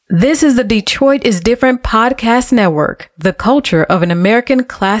This is the Detroit is Different podcast network, the culture of an American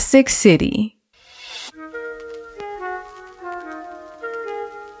classic city.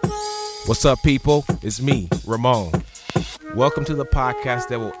 What's up, people? It's me, Ramon. Welcome to the podcast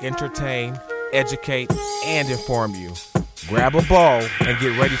that will entertain, educate, and inform you. Grab a bowl and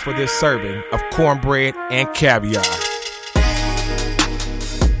get ready for this serving of cornbread and caviar.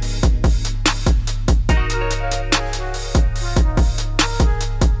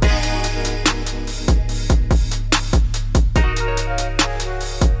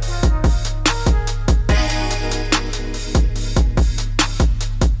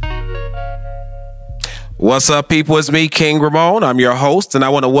 What's up, people? It's me, King Ramon. I'm your host, and I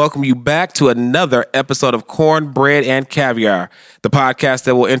want to welcome you back to another episode of Cornbread and Caviar, the podcast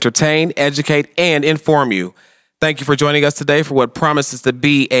that will entertain, educate, and inform you. Thank you for joining us today for what promises to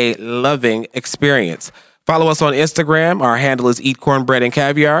be a loving experience. Follow us on Instagram. Our handle is Eat Cornbread and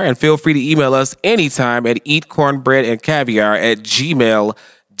Caviar, and feel free to email us anytime at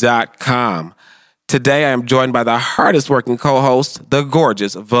eatcornbreadandcaviar@gmail.com. Today, I am joined by the hardest working co-host, the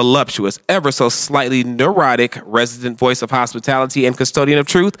gorgeous, voluptuous, ever so slightly neurotic resident voice of hospitality and custodian of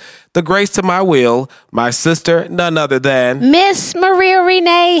truth, the grace to my will, my sister, none other than... Miss Maria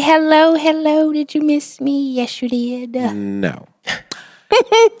Renee. Hello. Did you miss me? Yes, you did. No.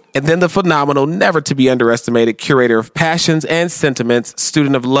 And then the phenomenal, never to be underestimated curator of passions and sentiments,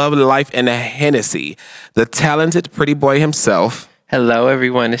 student of love, life, and Hennessy, the talented pretty boy himself... Hello,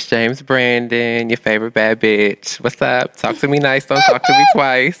 everyone. It's James Brandon, your favorite bad bitch. What's up? Talk to me nice. Don't talk to me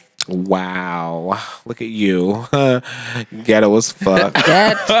twice. Wow. Look at you. Ghetto as fuck.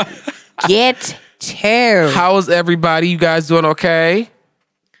 Get to. How's everybody? You guys doing okay?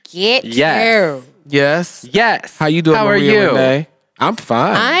 Get Yes. to. Yes? Yes. How you doing, How are Maria you? Renee? I'm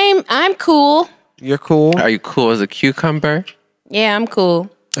fine. I'm cool. You're cool? Are you cool as a cucumber? Yeah, I'm cool.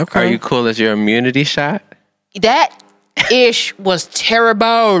 Okay. Are you cool as your immunity shot? That ish was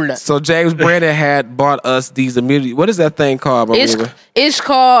terrible. So James Brandon had bought us these immunity... What is that thing called, Maria? It's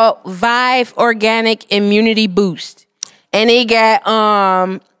called Vive Organic Immunity Boost. And it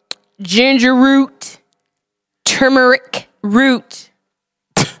got ginger root, turmeric root,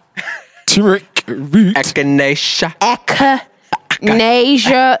 Turmeric root. Echinacea.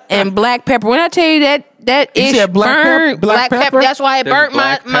 echinacea, and black pepper. When I tell you that ish said black burned black pepper? that's why it There's burnt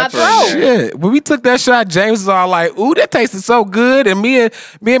black my pepper in throat. there. Shit. When we took that shot, James was all like, ooh, that tasted so good. And me and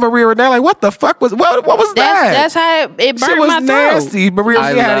Maria Renee like, what the fuck was... What was that? That's how it Shit was was my throat. nasty. Maria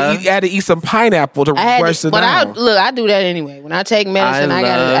I had to eat some pineapple to wash it But down. I do that anyway. When I take medicine, I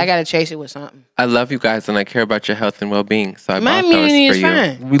love- gotta chase it with something. I love you guys, and I care about your health and well-being. So I My bought those immunity for is you.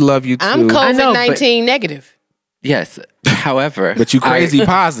 fine. We love you too. I'm I know, but- COVID-19 negative. Yes. However, But you crazy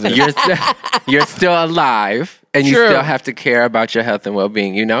positive. You're still alive, and you True. still have to care about your health and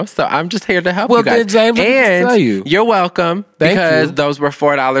well-being. You know, so I'm just here to help Well, you guys. then, James, let me and tell you. you're welcome Thank because you. those were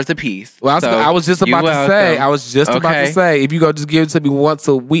 $4 a piece. Well, So I was just you're about to say. welcome. I was just about to Okay. say. If you go just give it to me once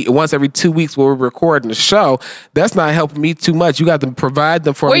a week, once every 2 weeks, when we're recording the show, that's not helping me too much. You got to provide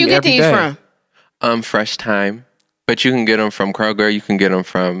them for Where me you get every these day. from? Fresh Time, but you can get them from Kroger. You can get them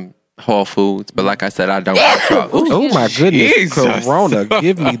from Whole Foods. But like I said, I don't control. Oh my goodness, Jesus. Corona!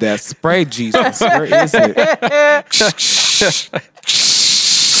 Give me that spray, Jesus. Where is it?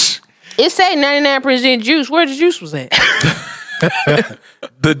 It say 99% juice. Where the juice was at?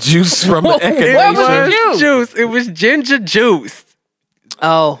 The juice from the Where was echinacea. the juice? Juice. It was ginger juice.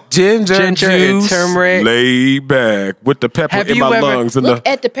 Oh, Ginger And juice. turmeric. Lay back with the pepper Have in you my ever- lungs. And look the,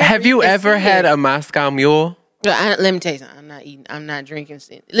 at the pepper. Have you can ever see had it. a Moscow Mule? Let me tell you something. I'm not eating. I'm not drinking.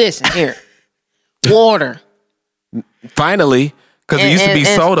 Listen here. Water. finally, because it used to be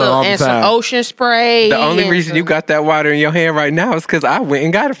soda all the and time. some ocean spray. The only and reason you some- got that water in your hand right now is because I went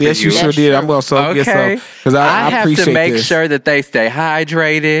and got it for Yes, you you. sure That's did. true. I'm going to get Okay. some because I have appreciate to make this. sure that they stay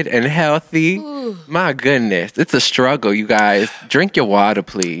hydrated and healthy. My goodness, it's a struggle, you guys. Drink your water,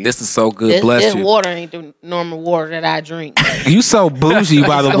 please. This is so good. This, Bless this you. water ain't the normal water that I drink. You so bougie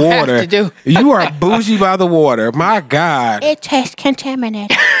by the That's what I have water. to do. You are bougie by the water. My God. It tastes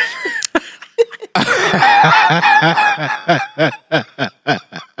contaminated.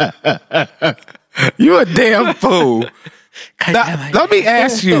 You a damn fool. Now, let me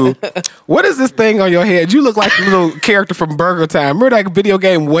ask you, what is this thing on your head? You look like a little character from Burger Time. Remember that video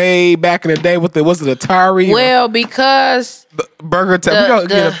game way back in the day with was it Atari? Well, because Burger Time. We're going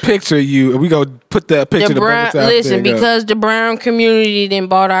to get a picture of you and we're going to put that picture the of the brown Burger Time listen, thing up. because the brown community then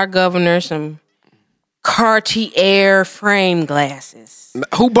bought our governor some Cartier frame glasses.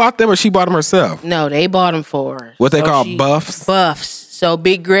 Who bought them or she bought them herself? No, they bought them for her. What they call she- buffs? Buffs. So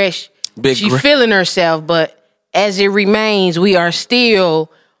Big Gresh, Big she Gre- feeling herself, but as it remains, we are still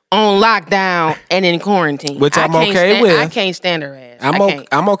on lockdown and in quarantine. Which I'm okay with. I can't stand her ass.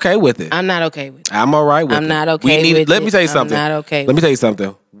 I'm okay with it. I'm not okay with it. I'm all right with it. I'm not okay with it. Let me tell you something. I'm not okay Let me tell you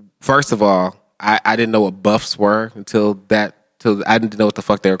something. First of all, I didn't know what buffs were until I didn't know what the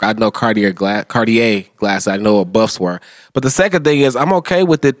fuck they were. I know Cartier glass. I know what buffs were. But the second thing is, I'm okay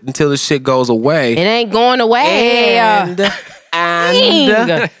with it until the shit goes away. It ain't going away.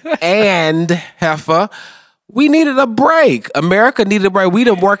 And heifer, we needed a break. America needed a break. We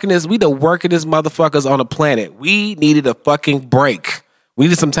the workingest motherfuckers on the planet. We needed a fucking break. We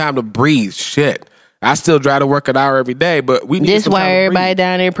needed some time to breathe. Shit. I still drive to work an hour every day, but we need This some time why to everybody breathe.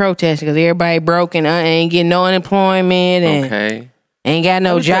 down there protesting, because everybody broke and ain't getting no unemployment and Okay. ain't got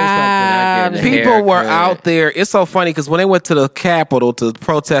no Let me tell you something, I jobs. get it. People were haircut. out there. It's so funny because when they went to the Capitol to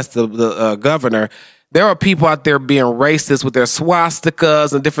protest the governor, there were people out there being racist with their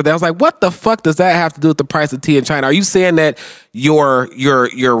swastikas and different things. I was like, what the fuck does that have to do with the price of tea in China? Are you saying that your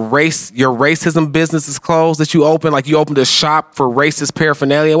racism business is closed, that you opened a shop for racist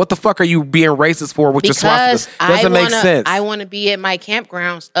paraphernalia? What the fuck are you being racist for with your Because swastikas? Doesn't make sense. I want to be at my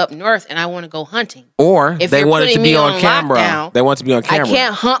campgrounds up north and I want to go hunting. Or If they you're wanted to putting be me on on camera. lockdown, They want to be on camera. I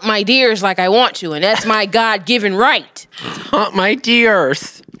can't hunt my deers like I want to, and that's my God-given right. Hunt my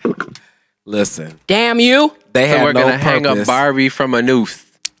deers. Listen, Damn you. they So had we're no gonna hang a purpose. Barbie from a noose.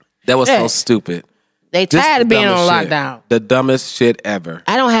 That was so Yeah. stupid. They Just tired the of being on dumbest shit. lockdown. The dumbest shit ever.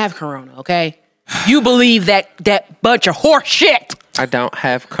 I don't have corona, okay? You believe that bunch of horse shit. I don't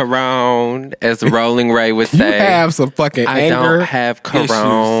have Corona, as Rolling Ray would You say. have some fucking I anger don't have issues.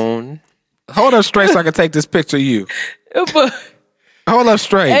 Corona. Hold up straight so I can take this picture of you. Hold up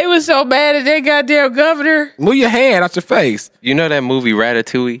straight. They was so mad at that goddamn governor. Move your hand out your face. You know that movie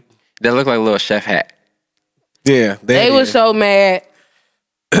Ratatouille? That looked like a little chef hat. Yeah. They was so mad.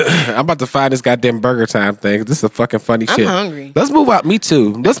 I'm about to find this goddamn Burger Time thing. This is a fucking funny I'm shit. hungry. Let's move out. Me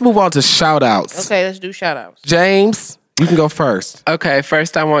too. Let's move on to shout outs. Okay, let's do shout outs. James, you can go first. Okay,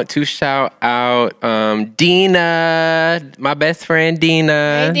 first I want to shout out Dina, my best friend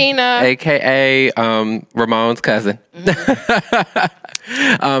Dina. Hey, Dina. AKA Ramon's cousin.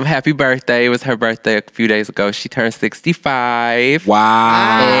 Happy birthday. It was her birthday a few days ago. She turned 65.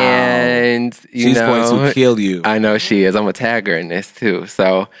 Wow. And, She's going to kill you. I know she is. I'm going to tag her in this too.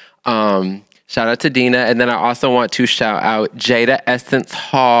 So, shout out to Dina. And then I also want to shout out Jada Essence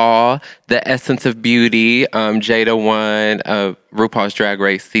Hall, the Essence of Beauty. Jada won RuPaul's Drag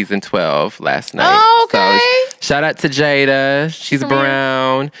Race season 12 last night. Oh, okay. So, shout out to Jada. She's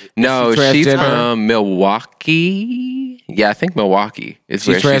brown. No, she she's transgender? from Milwaukee. Yeah, I think Milwaukee is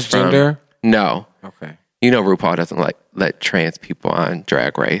She's where she's transgender? from. No. Okay. You know RuPaul doesn't let trans people on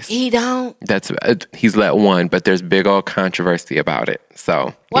Drag Race. He don't. That's he's let one, but there's big old controversy about it.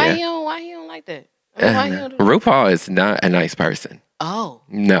 So Why yeah. he don't like that? Why he don't do that? RuPaul is not a nice person. Oh.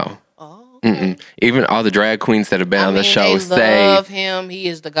 No. Oh. Mm-mm. Even all the drag queens that have been on the show they say, love him. He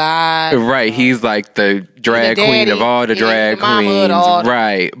is the god. right, he's like the drag the queen daddy. of all the He is drag the mama of queens. all the-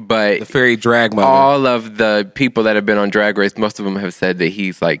 Right, but The fairy drag mother. all of the people that have been on Drag Race, most of them have said that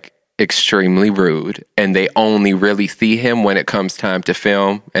he's like extremely rude, and they only really see him when it comes time to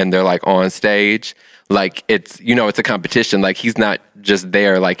film, and they're like on stage. Like it's it's a competition. Like he's not just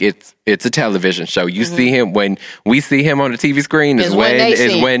there. Like it's a television show. You see him when we see him on the TV screen is when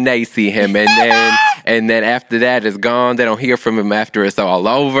they see him, and then after that is gone. They don't hear from him after it's all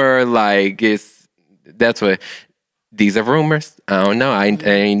over. Like that's what. These are rumors. I don't know. I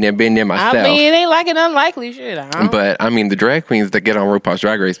ain't never been there myself. I mean, it ain't like an unlikely shit. I don't. But I mean, the drag queens that get on RuPaul's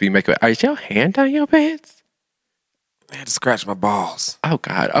Drag Race be making. Is your hand down your pants? I had to scratch my balls. Oh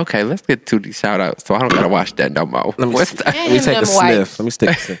God. Okay, let's get to these shout outs so I don't gotta watch that no more. Let me What's see. that? Let me take a Them sniff. wipes. Let me stick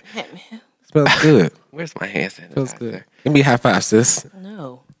a sniff. Smells good. Where's my hand sanitizer? Feels good. Give me a high five, sis.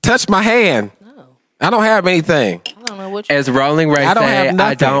 No. Touch my hand. No. I don't have anything. I don't know what you As Rolling Ray I don't say, have I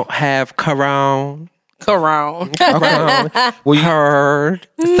nothing. don't have Corona. around. Okay. Well, you heard.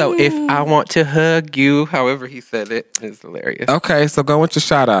 So if I want to hug you, however he said it, is hilarious. Okay, so go with your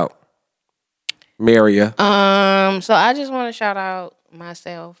shout out. Maria. So I just want to shout out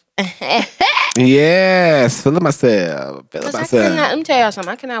myself. Yes. Feeling myself. Feeling myself. Let me tell y'all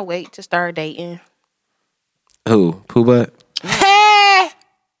something. I cannot wait to start dating. Who? Pooh Butt?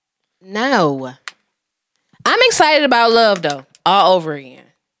 No. I'm excited about love though, all over again.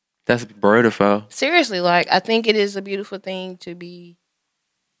 That's beautiful. Seriously, like I think it is a beautiful thing to be,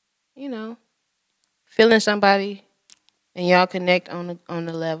 feeling somebody and y'all connect on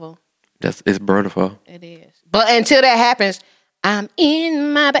the level. It's beautiful. It is. But until that happens, I'm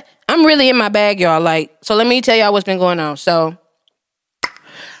in my bag. I'm really in my bag, y'all. Like, so let me tell y'all what's been going on. So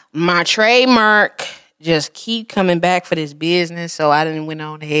my trademark just keep coming back for this business. So I didn't went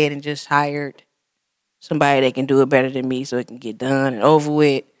on ahead and just hired somebody that can do it better than me so it can get done and over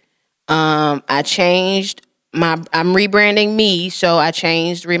with. I changed I'm rebranding me, so I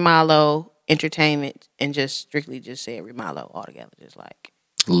changed Remalo Entertainment and just strictly just said Remalo altogether. Just like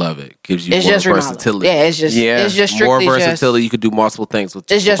Love it. Gives you it's more just versatility. Remalo. Yeah, it's just more strictly versatility. You could do multiple things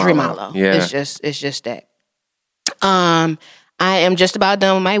with. It's just Remalo. Yeah, it's just that. I am just about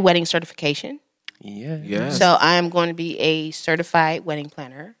done with my wedding certification. Yeah. So I am going to be a certified wedding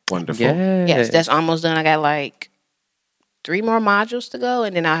planner. Wonderful. Yes, that's almost done. I got like 3 more modules to go,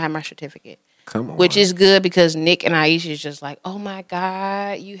 and then I'll have my certificate. Come on. Which is good because Nick and Aisha is just like, oh my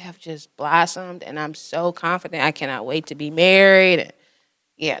God, you have just blossomed, and I'm so confident. I cannot wait to be married. And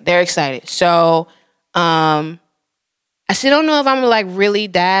yeah, they're excited. So I still don't know if I'm gonna like really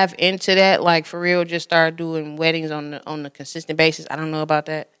dive into that, like for real, just start doing weddings on the consistent basis. I don't know about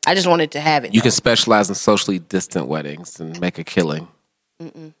that. I just wanted to have it. You can specialize in socially distant weddings and make a killing.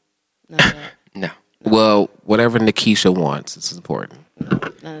 No. Well, whatever Nikisha wants, it's important.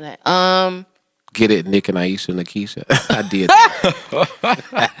 None of that. Get it, Nick and Aisha and Nikisha. I did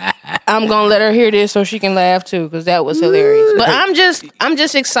that. I'm gonna let her hear this so she can laugh too, because that was hilarious. But I'm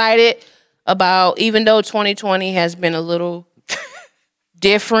just excited about, even though 2020 has been a little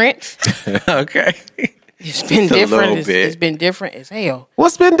different. Okay. It's been Just a different. little bit. It's been different as hell.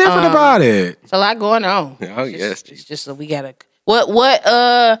 What's been different about it? It's a lot going on. Oh, yes. It's just that we gotta what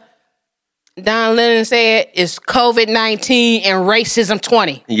Don Lennon said is COVID-19 and racism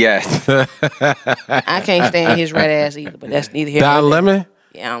 20. Yes. I can't stand his red ass either, but that's neither here nor Don there. Lemon?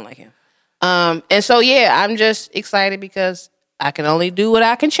 Yeah, I don't like him. And so yeah, I'm just excited because I can only do what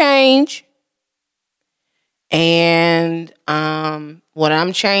I can change. And what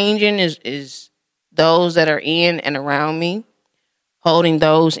I'm changing is those that are in and around me, holding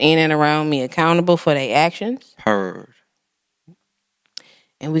those in and around me accountable for their actions. Heard.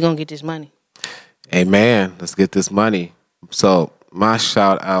 And we're gonna get this money. Amen. Let's get this money. So my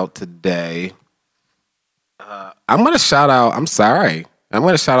shout out today. I'm going to shout out. I'm sorry. I'm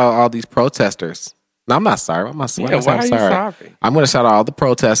going to shout out all these protesters. No, I'm not sorry. I'm not sorry. Yeah, why are you sorry? I'm going to shout out all the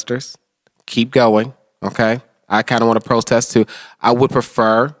protesters. Keep going. Okay. I kind of want to protest too. I would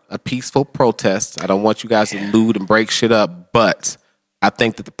prefer a peaceful protest. I don't want you guys to loot and break shit up, but I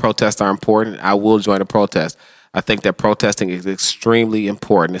think that the protests are important. I will join a protest. I think that protesting is extremely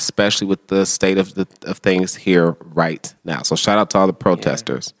important, especially with the state of things here right now. So shout out to all the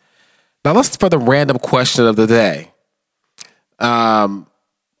protesters. Now let's for the random question of the day. How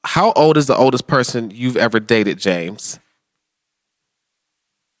old is the oldest person you've ever dated, James?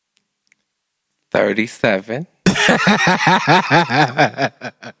 37.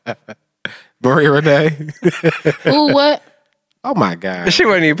 Maria Renee? Ooh, what? Oh my God. She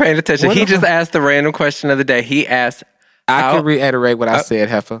wasn't even paying attention. What He the just asked the random question of the day. He asked, I can reiterate what I said,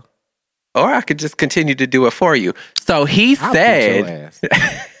 Heifer. or I could just continue to do it for you. So he I'll beat your said,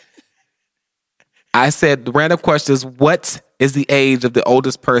 ass. I said the random question is, what is the age of the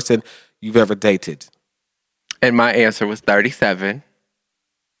oldest person you've ever dated? and my answer was 37.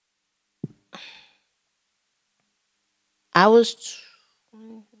 I was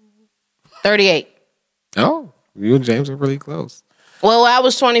 38. Oh, you and James are really close. Well, I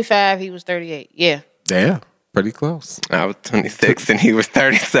was 25. He was 38. Yeah. Damn, pretty close. I was 26 and he was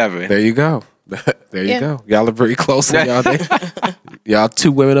 37. There you go. There you Yeah. go. Y'all are very close. Y'all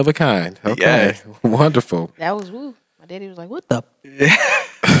two women of a kind. Okay, Yes. wonderful. That was woo. My daddy was like, what the?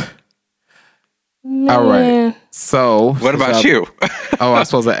 All right. So, What about you? Oh, I'm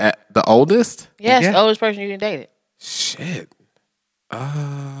supposed to the oldest? Yes, Yeah. the oldest person you can date it. Shit.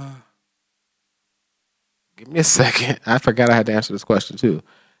 Give me a second. I forgot I had to answer this question too.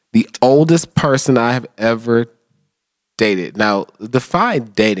 The oldest person I have ever dated. Now,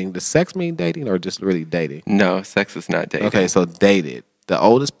 define dating. Does sex mean dating or just really dating? No, sex is not dating. Okay, so dated. The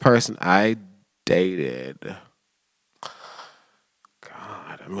oldest person I dated.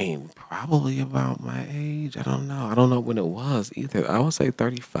 God, I mean, probably about my age. I don't know. I don't know when it was either. I would say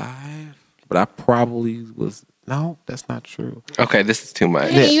 35, but I probably was. No, that's not true. Okay, this is too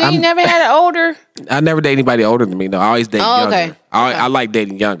much. Hey, you ain't I'm- never had an older. I never date anybody older than me. No, I always date Oh, younger. okay. I like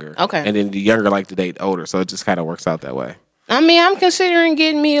dating younger. Okay. And then the younger like to date older, so it just kind of works out that way. I mean, I'm considering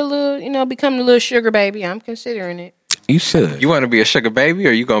getting me a little, becoming a little sugar baby. I'm considering it. You should. You want to be a sugar baby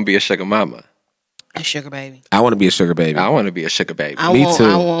or you going to be a sugar mama? A sugar baby. I want to be a sugar baby. I want to be a sugar baby. Me too.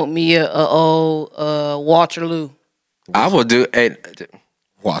 I want me a old Waterloo. I will do it.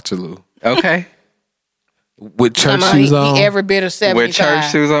 Waterloo. Okay. With church Somehow shoes on. he every bit of 75. With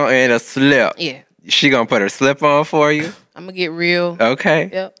church shoes on and a slip. Yeah. She going to put her slip on for you? I'm going to get real.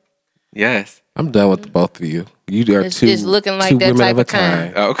 Okay. Yep. Yes. I'm done with both of you. You are It's looking like two that women type of a of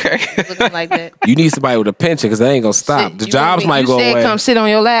kind. Okay. Looking like that. You need somebody with a pension because they ain't gonna stop. The jobs might go away. Come sit on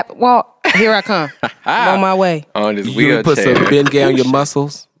your lap. Walk. Here I come. I'm on my way. On this You put some wheelchair. Bengay on your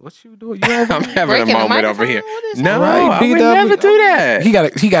muscles. What you doing? You I'm having a Breaking the moment over microphone? here. What is No, Right, I would BW. never do that.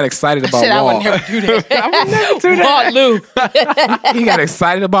 He got excited about Said I would Walt. never do that. I would never do that. Walt Lou. He got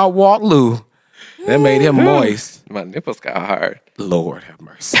excited about Walt Lou. That made him moist. My nipples got hard. Lord have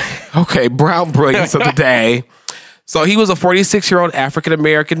mercy. Okay, Brown Brilliance of the day. So he was a 46-year-old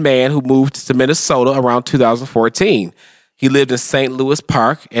African-American man who moved to Minnesota around 2014. He lived in St. Louis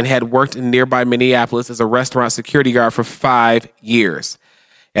Park and had worked in nearby Minneapolis as a restaurant security guard for 5 years.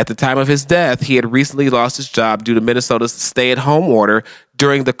 At the time of his death, he had recently lost his job due to Minnesota's stay-at-home order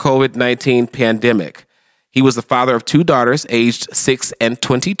during the COVID-19 pandemic. He was the father of 2 daughters, aged 6 and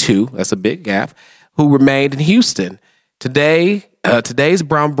 22. That's a big gap. Who remained in Houston. Today's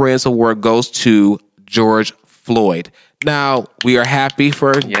Brown Brilliance Award goes to George Floyd. Now, we are happy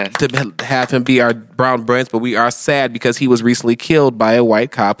to have him be our Brown Brilliance, but we are sad because he was recently killed by a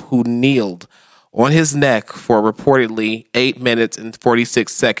white cop who kneeled on his neck for reportedly 8 minutes and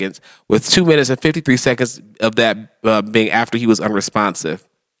 46 seconds, with 2 minutes and 53 seconds of that being after he was unresponsive.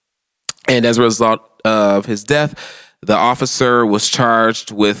 And as a result of his death, the officer was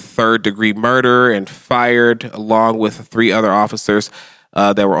charged with third-degree murder and fired, along with 3 other officers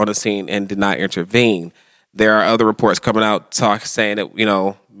that were on the scene and did not intervene. There are other reports coming out saying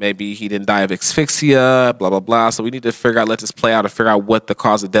that, maybe he didn't die of asphyxia, blah, blah, blah. So we need to let this play out and figure out what the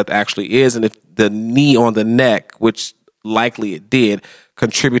cause of death actually is. And if the knee on the neck, which likely it did,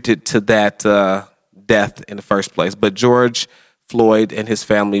 contributed to that death in the first place. But George Floyd and his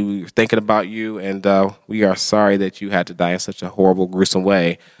family, we were thinking about you, and we are sorry that you had to die in such a horrible, gruesome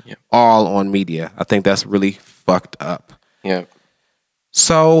way, all on media. I think that's really fucked up. Yeah.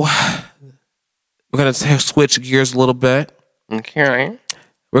 So we're going to switch gears a little bit. Okay.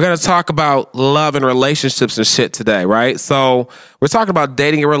 We're going to talk about love and relationships and shit today, right? So we're talking about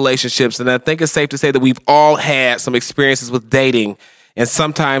dating and relationships, and I think it's safe to say that we've all had some experiences with dating, and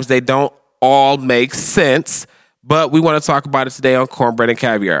sometimes they don't all make sense. But we want to talk about it today on Cornbread and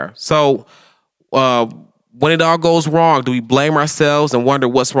Caviar. So when it all goes wrong, do we blame ourselves and wonder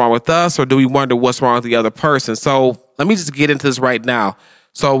what's wrong with us, or do we wonder what's wrong with the other person? So let me just get into this right now.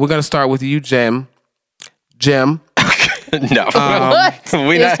 So we're going to start with you, Jim. No. What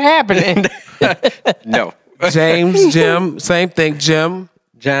is happening? No. James, Jim, same thing, Jim.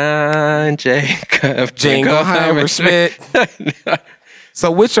 John Jacob Jingleheimer Schmidt. So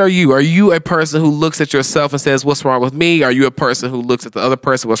which are you? Are you a person who looks at yourself and says, what's wrong with me? Are you a person who looks at the other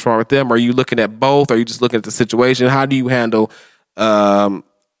person, what's wrong with them? Are you looking at both? Are you just looking at the situation? How do you handle, I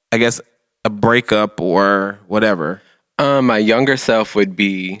guess, a breakup or whatever? My younger self would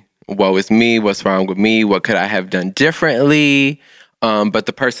be, woe is me, what's wrong with me? What could I have done differently? But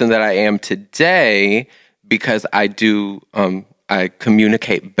the person that I am today, because I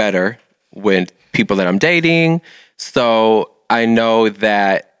communicate better with people that I'm dating. So I know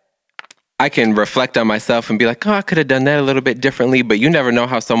that I can reflect on myself and be like, I could have done that a little bit differently, but you never know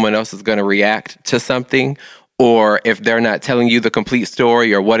how someone else is going to react to something, or if they're not telling you the complete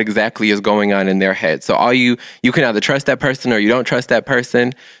story or what exactly is going on in their head. So you can either trust that person or you don't trust that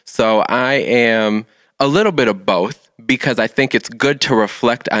person. So I am a little bit of both, because I think it's good to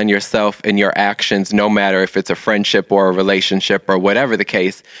reflect on yourself and your actions, no matter if it's a friendship or a relationship or whatever the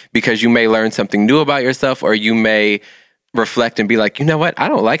case, because you may learn something new about yourself, or you may reflect and be like, you know what? I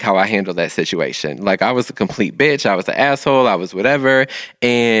don't like how I handled that situation. Like, I was a complete bitch. I was an asshole. I was whatever.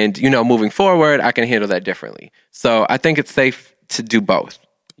 And, moving forward, I can handle that differently. So I think it's safe to do both.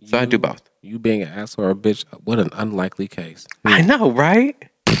 So I do both. You being an asshole or a bitch, what an unlikely case. I know, right?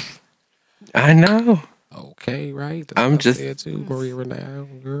 I know. Okay, right? That's I'm what I just said too, Maria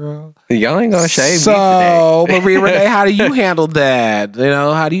Renee, girl. Y'all ain't gonna shave me So, today. Maria Renee, how do you handle that?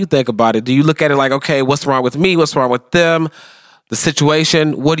 How do you think about it? Do you look at it like, okay, what's wrong with me? What's wrong with them? The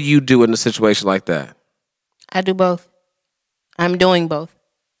situation. What do you do in a situation like that? I do both. I'm doing both.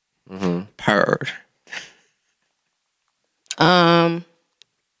 Mm-hmm. Purr. I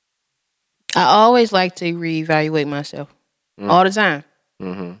always like to reevaluate myself all the time.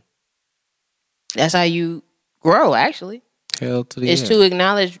 Mm-hmm. That's how you grow, actually. Hell to the Is end. to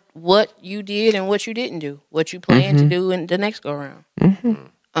acknowledge what you did and what you didn't do, what you plan to do in the next go round.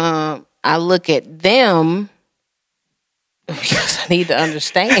 I look at them because I need to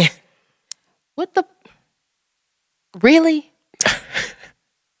understand. What the? Really?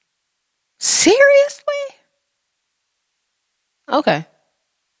 Seriously? Okay.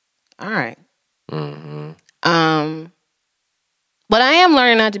 All right. But I am learning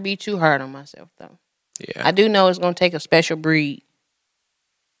learning not to be too hard on myself, though. Yeah. I do know it's going to take a special breed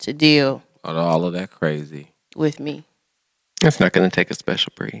to deal On all of that crazy. with me. It's not going to take a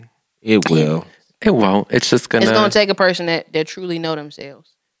special breed. It will. It won't. It's just going It's going to take a person that truly know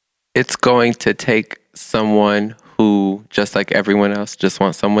themselves. It's going to take someone who, just like everyone else, just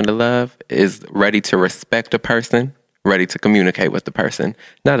wants someone to love, is ready to respect a person, ready to communicate with the person.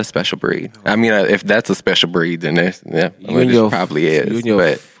 Not a special breed. I mean, if that's a special breed, then there's, it probably is.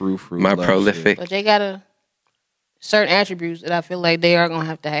 But my prolific. But they got certain attributes that I feel like they are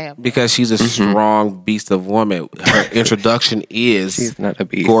going to have. Because she's a strong beast of woman. Her introduction is She's not a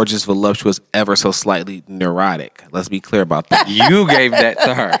beast. gorgeous, voluptuous, ever so slightly neurotic. Let's be clear about that. You gave that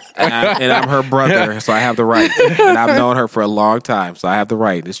to her. And I'm her brother, so I have the right. And I've known her for a long time, so I have the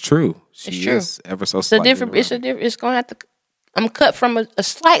right. It's true. She true. is ever so It's a slightly different. It's neurotic. It's going to have to. I'm cut from a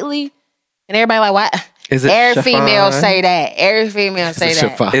slightly, and everybody like, why? Is it Every chiffon? female say that. Every female say that.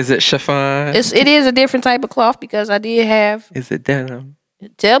 chiffon. Is it chiffon? It is a different type of cloth because I did have. Is it denim?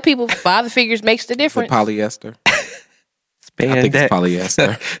 Tell people father figures makes the Is it difference. polyester? I Spandex. think it's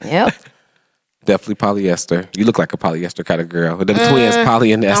polyester. Yep. Definitely polyester. You look like a polyester kind of girl. The twins,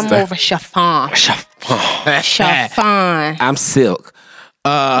 Polly and I'm Esther. more of a chiffon. Chiffon. I'm silk.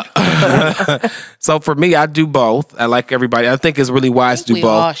 So for me, I do both. I like everybody. I think it's really wise to do We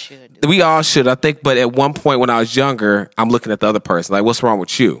both. all should. We all should, I think. But at one point when I was younger, I'm looking at the other person. Like, what's wrong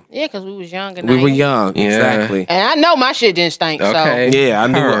with you? Yeah, because we was young and We were naive. young. Yeah. Exactly. And I know my shit didn't stink. Okay. Yeah, I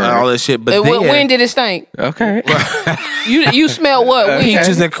knew Her. all this shit. But So then, when did it stink? Okay. You smelled what? When,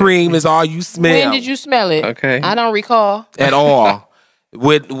 peaches and cream is all you smell. when did you smell it? Okay. I don't recall. At all.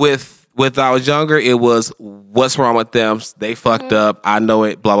 With I was younger, it was what's wrong with them? They fucked up. I know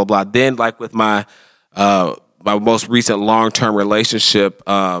it. Blah blah blah. Then, like with my most recent long-term relationship,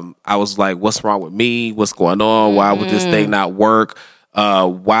 I was like, what's wrong with me? What's going on? Why would this thing not work?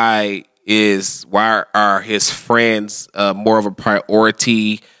 Why are his friends more of a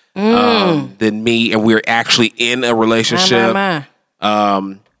priority than me? And we're actually in a relationship.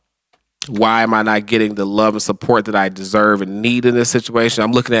 Why am I not getting the love and support that I deserve and need in this situation?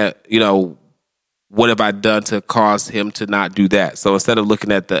 I'm looking at, what have I done to cause him to not do that? So instead of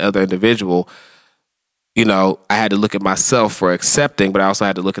looking at the other individual, I had to look at myself for accepting, but I also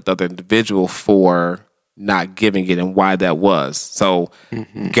had to look at the other individual for not giving it and why that was. So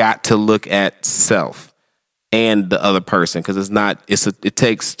got to look at self and the other person because it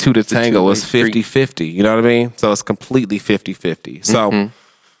takes two to tango. It's 50-50. You know what I mean? So it's completely 50-50. So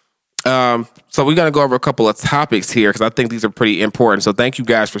so we're going to go over a couple of topics here because I think these are pretty important. So thank you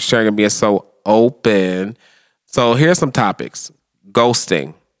guys for sharing and being so open. So here's some topics.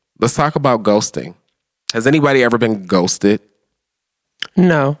 Ghosting. Let's talk about ghosting. Has anybody ever been ghosted?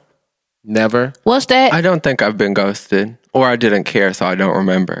 No. Never? What's that? I don't think I've been ghosted. Or I didn't care, so I don't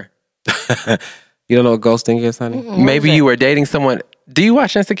remember. You don't know what ghosting is, honey? Maybe you were dating someone. Do you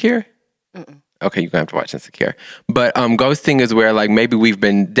watch Insecure? Okay, you're going to have to watch Insecure. But ghosting is where, like, maybe we've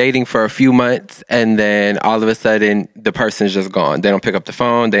been dating for a few months and then all of a sudden the person's just gone. They don't pick up the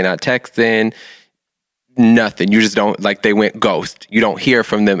phone. They're not texting. Nothing. You just don't, like, they went ghost. You don't hear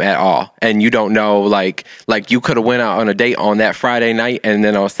from them at all. And you don't know, like you could have went out on a date on that Friday night and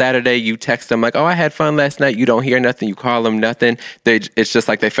then on Saturday you text them like, oh, I had fun last night. You don't hear nothing. You call them nothing. It's just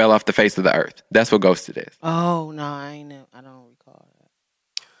like they fell off the face of the earth. That's what ghosted is. Oh, no, I don't recall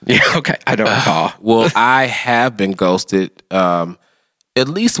that. Yeah, okay. I don't recall. Well, I have been ghosted at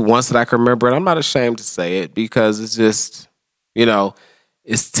least once that I can remember, and I'm not ashamed to say it because it's just,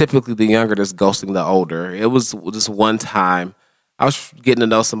 it's typically the younger that's ghosting the older. It was just one time I was getting to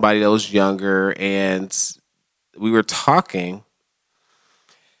know somebody that was younger, and we were talking.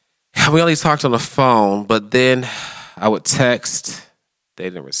 We only talked on the phone, but then I would text. They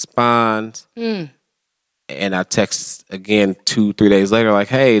didn't respond. And I text again 2-3 days later, like,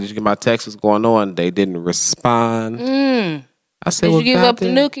 hey, did you get my text? What's going on? They didn't respond. I said, Did well, you give up the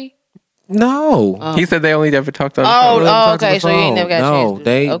goddamn- Nookie? No. He said they only ever talked on the phone. Oh, okay. So you ain't never got a chance to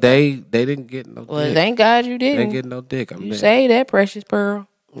do it. Okay. They didn't get no Well, dick. thank God you They didn't. didn't get no dick. I'm You there. say that, precious pearl.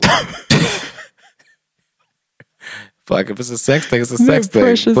 Fuck, if it's a sex thing, it's a sex thing.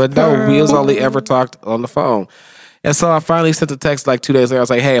 precious But no, we pearl. was only ever talked on the phone. And so I finally sent a text like 2 days later. I was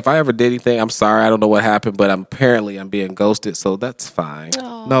like, hey, if I ever did anything, I'm sorry. I don't know what happened, but apparently I'm being ghosted. So that's fine.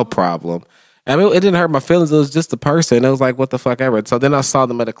 No problem. I mean, it didn't hurt my feelings. It was just a person. It was like, what the fuck ever. So then I saw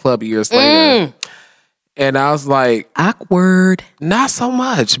them at a club years later. And I was like, Awkward. not so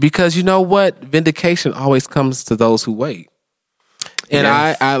much. Because you know what? Vindication always comes to those who wait. And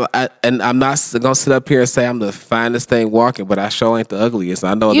Yes. I'm not gonna sit up here and say I'm the finest thing walking, but I sure ain't the ugliest.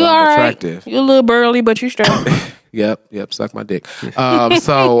 I know You that all I'm right? attractive. You a little burly, but you straight. Yep. Suck my dick.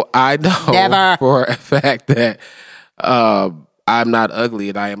 So I know Never. for a fact that I'm not ugly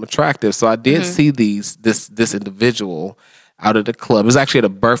and I am attractive. So I did see this individual out at the club. It was actually at a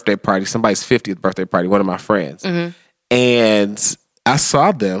birthday party, somebody's 50th birthday party, one of my friends. And I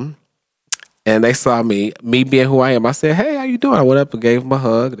saw them and they saw me being who I am. I said, hey, how you doing? I went up and gave them a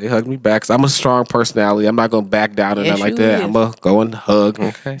hug. They hugged me back. So I'm a strong personality. I'm not going to back down or nothing like that. I'm going to go and hug,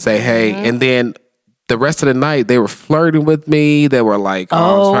 say, hey. And then the rest of the night, they were flirting with me. They were like,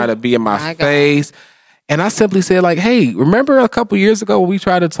 trying to be in my face. And I simply said, like, hey, remember a couple years ago when we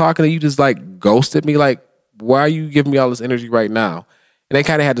tried to talk and you just like ghosted me? Like, why are you giving me all this energy right now? And they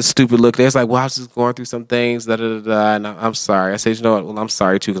kind of had this stupid look. They was like, well, I was just going through some things, and I'm sorry. I said, you know what? Well, I'm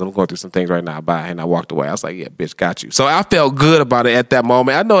sorry too, because I'm going through some things right now. Bye. And I walked away. I was like, yeah, bitch, got you. So I felt good about it at that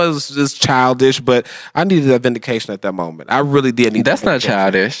moment. I know it was just childish, but I needed that vindication at that moment. I really did need That's not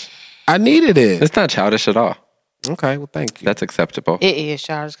childish. I needed it. It's not childish at all. Okay, well, thank you. That's acceptable. It is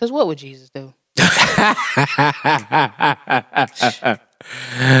childish, because what would Jesus do?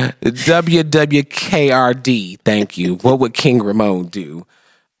 WWKRD, thank you. What would King Ramon do?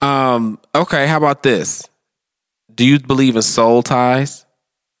 Okay, how about this? Do you believe in soul ties?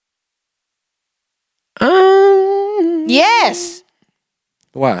 Yes.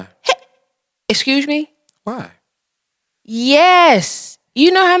 Why? Excuse me? Why? Yes.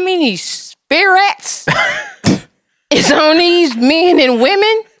 You know how many spirits is on these men and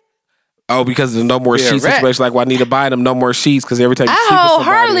women? Oh, because there's no more sheets right. situation. Like, well, I need to buy them no more sheets because every time you sleep with I somebody,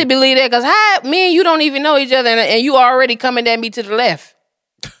 wholeheartedly believe that, because me and you don't even know each other, and you already coming at me to the left.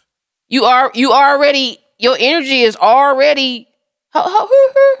 You already, your energy is already.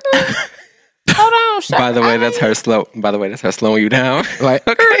 Hold on, sir. By the way, that's her slowing you down. like,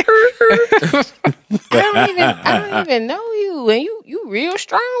 I don't even know you, and you real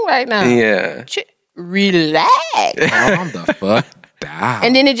strong right now. Yeah. Relax. calm the fuck down.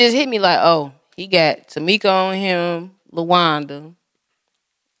 And then it just hit me like, oh, he got Tamika on him, LaWanda,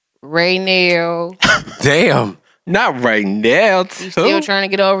 Raynell. Damn. Not right now. He's still trying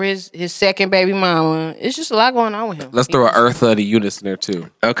to get over his second baby mama. It's just a lot going on with him. Let's throw an Eartha and a Eunice in there too.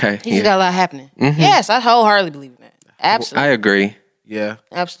 Okay. He's just got a lot happening. Yes, I wholeheartly believe in that. Absolutely. I agree. Yeah.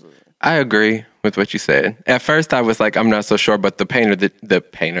 Absolutely. I agree with what you said. At first, I was like, I'm not so sure, but the picture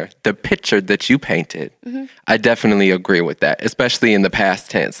that you painted, I definitely agree with that, especially in the past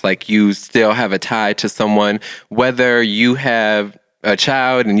tense. Like, you still have a tie to someone, whether you have a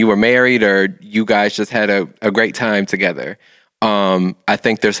child and you were married or you guys just had a great time together. I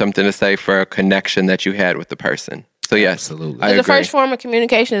think there's something to say for a connection that you had with the person. So yes, absolutely. I agree. The first form of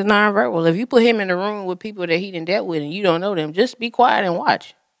communication is nonverbal. If you put him in a room with people that he done dealt with and you don't know them, just be quiet and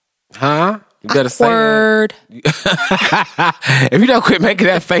watch. Huh? You better say Word. that. If you don't quit making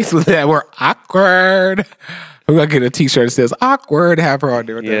that face with that word awkward, we're gonna get a t-shirt that says awkward, have her on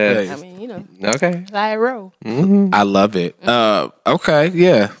there with that face. I mean, you know, Okay. that's how I roll. I love it. Okay,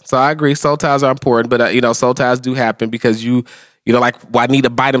 yeah. So I agree. Soul ties are important, but soul ties do happen because you like Juanita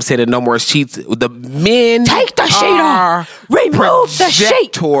Bynum said in No More Sheets. The men Take the sheet are off. Remove the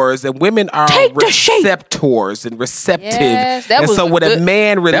sheet. projectors, and women are Take the sheet. receptors and receptive. Yes, that and was so when good. a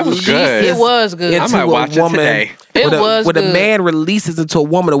man That was releases good. It was good. into I might watch a woman, it today. It was when a good. man releases into a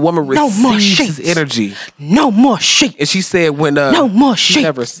woman No more receives his sheets. energy. No more sheets. And she said when No more she sheets.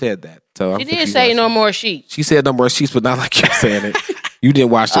 never said that. So She did say no more sheets. She said no more sheets, but not like you're saying it. You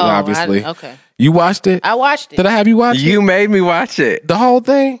didn't watch it, obviously. Okay. You watched it? I watched it. Did I have you watch it? You made me watch it. The whole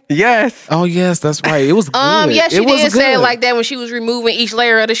thing? Yes. Oh, yes, that's right. It was good. Yes, she it was did say it good. like that when she was removing each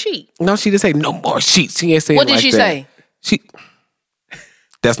layer of the sheet. No, she didn't say no more sheets. She ain't say What it did like she that. say? She.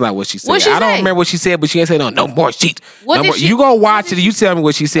 That's not what she said. What'd she I don't say? remember what she said, but she ain't say no more sheets. What No did more. she- You go watch it and you tell me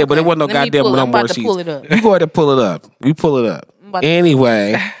what she said, but it wasn't no Let me goddamn pull it. no I'm more about to sheets. pull it up. You go ahead and pull it up. You pull it up. about to-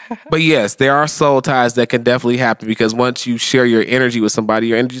 Anyway, but yes, there are soul ties that can definitely happen because once you share your energy with somebody,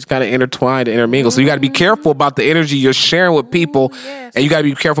 your energy is kind of intertwined and intermingled. So you got to be careful about the energy you're sharing with people, yes. and you got to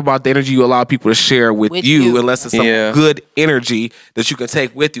be careful about the energy you allow people to share with With you, you. unless it's some Yeah. good energy that you can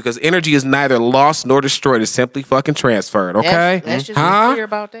take with you. Because energy is neither lost nor destroyed; it's simply fucking transferred. Okay? Let's just Huh? be clear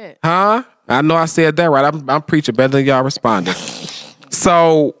about that. Huh? I know I said that right. I'm preaching better than y'all responding.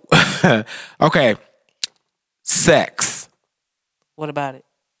 So, okay, sex. What about it?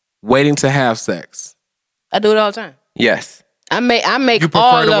 Waiting to have sex. I do it all the time. Yes. I make You prefer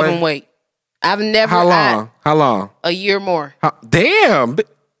all to of wait? them wait. I've never. How long? How long? A year more. Damn.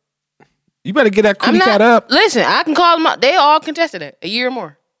 You better get that I'm cootie cat not. up. Listen, I can call them out. They all contested it. A year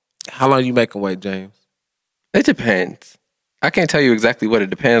more. How long you make them wait, James? It depends. I can't tell you exactly what it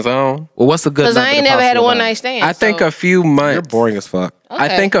depends on. Well, what's a good Because number I ain't to never had a possible one amount? night stand. I think so- a few months. You're boring as fuck. I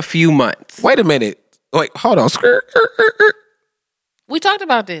Okay. think a few months. Wait a minute. Wait, hold on. We talked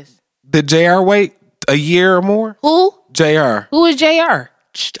about this. Did JR wait a year or more? Who? JR. Who is JR?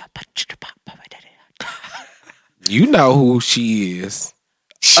 You know who she is.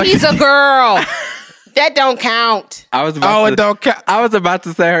 She's a girl. That don't count. It don't count. I was about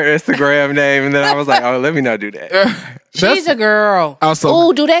to say her Instagram name, and then I was like, "Oh, let me not do that." She's a girl. Also-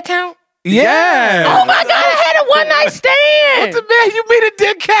 Oh, do that count? Yeah. Oh my God, I had a one night stand. What the man? You mean it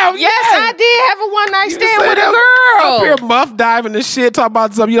did count? Yes, I did have a one night You stand said with a that girl. Up here, muff diving and shit. Talk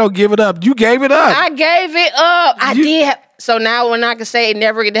about something you don't give it up. You gave it up. I gave it up. I did. So now when I can say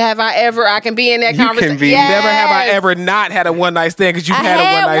never have I ever, I can be in that conversation. Yes. Never have I ever not had a one night stand because you had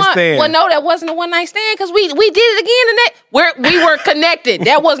a one night stand. Well, no, that wasn't a one night stand because we did it again, and we were connected.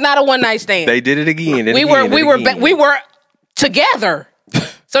 That was not a one night stand. They did it again. We were together.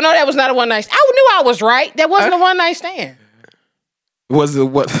 So no, that was not a one night stand. I knew I was right. That wasn't a one night stand. Was it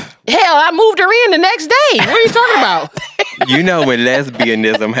what? Hell, I moved her in the next day. What are you talking about? You know when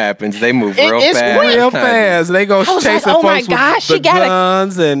lesbianism happens, they move real It's fast. Real fast. They go I was chasing like, oh my folks gosh, with she the got a-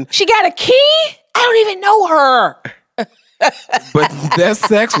 guns and. She got a key? I don't even know her. But that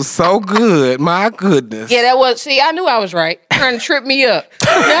sex was so good. My goodness. Yeah, that was. See, I knew I was right. Trying to trip me up.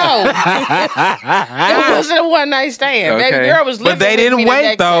 No, that wasn't a one night stand. Okay. Baby girl was living But they with me didn't the wait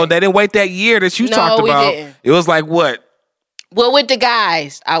next though. day. They didn't wait that year that you No, talked we about. didn't. It was like what? Well, with the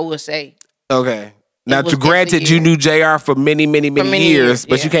guys, I would say. Okay. Now, was granted, definitely you knew JR for many years,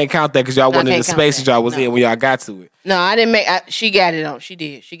 but yeah. you can't count that because y'all went in the can't count spaces that. y'all was No. in when y'all got to it. No, I didn't make. She got it on. She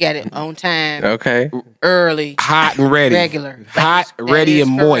did. She got it on time, Okay. early, Hot and ready. regular, Hot, That ready, is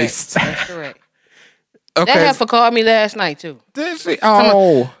and correct. moist. That's correct. Okay. That heifer called me last night too. Did she?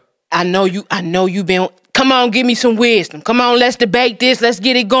 Oh. I know you been. Come on, give me some wisdom. Come on, let's debate this. Let's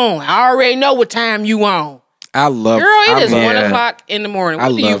get it going. I already know what time you on. I love Girl, it is love- 1 o'clock in the morning. I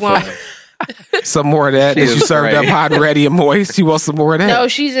What do you love want? her. Some more of that. She That you is served great. up hot and ready and moist. You want some more of that? No,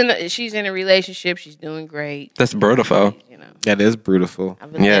 she's in a relationship. She's doing great. That's beautiful. You know, That is beautiful.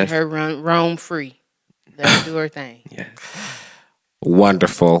 I've been Yes. letting her roam free. Let her do her thing. Yes.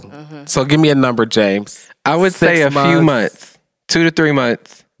 Wonderful. Mm-hmm. So give me a number, James. I would say 6 a few months, 2 to 3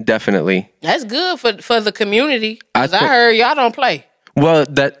 months, definitely. That's good for the community. Because I think- heard y'all don't play. Well,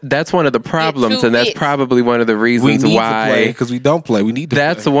 that's one of the problems, two and that's bits. probably one of the We reasons need to why. play because we don't play. We need to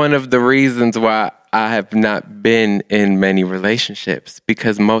That's play. one of the reasons why I have not been in many relationships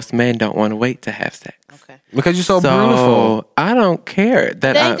because most men don't want to wait to have sex. Okay. Because you're so beautiful. I don't care.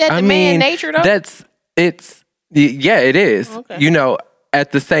 That Ain't that I the man mean, nature, though? Yeah, it is. Okay. You know,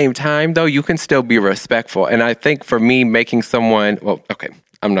 at the same time though, you can still be respectful. And I think for me, making someone, well, okay,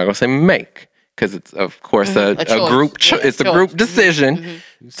 I'm not gonna say make because it's of course a choice. group. Yeah, It's a choice. group decision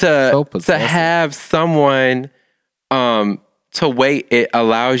So to possessive. have someone. To wait, it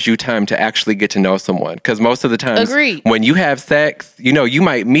allows you time to actually get to know someone. Because most of the times, Agreed. when you have sex, you know, you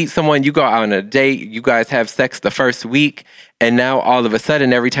might meet someone, you go out on a date, you guys have sex the first week, and now all of a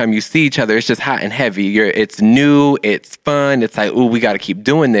sudden, every time you see each other, it's just hot and heavy. It's new, it's fun, it's like, ooh, we got to keep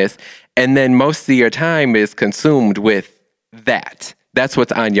doing this. And then most of your time is consumed with that. That's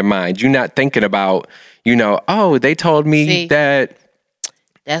what's on your mind. You're not thinking about, you know, oh, they told me See? that.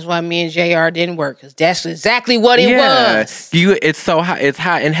 That's why me and JR didn't work. Because that's exactly what it was. It's so hot. It's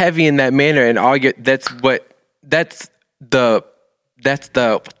hot and heavy in that manner, and all your that's the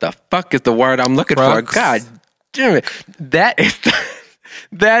what the fuck is the word I'm looking Crux. for? God damn it! That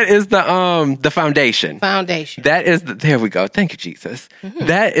is the foundation. Foundation. That is there we go. Thank you, Jesus. Mm-hmm.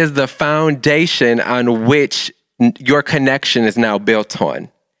 That is the foundation on which your connection is now built on.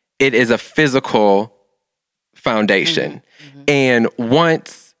 It is a physical foundation. And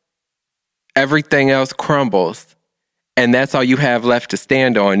once everything else crumbles and that's all you have left to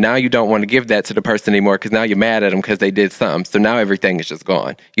stand on, now you don't want to give that to the person anymore because now you're mad at them because they did something. So now everything is just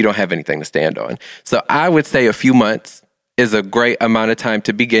gone. You don't have anything to stand on. So I would say a few months is a great amount of time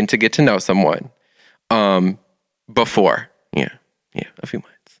to begin to get to know someone before. Yeah, a few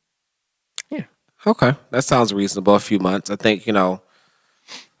months. Yeah. Okay. That sounds reasonable. A few months. I think,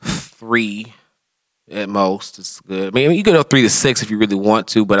 3 at most is good. I mean, you can go 3 to 6 if you really want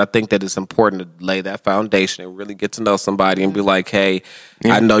to, but I think that it's important to lay that foundation and really get to know somebody and be like, hey,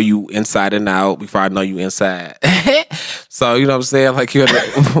 I know you inside and out before I know you inside. So, you know what I'm saying? Like, you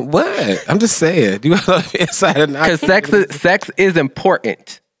gotta, what? I'm just saying. You gotta know inside and out. Because sex is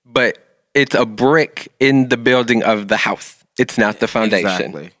important, but it's a brick in the building of the house. It's not the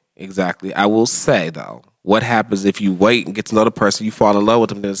foundation. Exactly. I will say, though, what happens if you wait and get to know the person, you fall in love with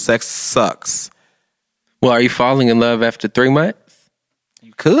them, then sex sucks. Well, are you falling in love after 3 months?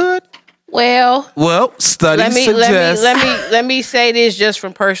 You could. Well, studies suggest. let me say this just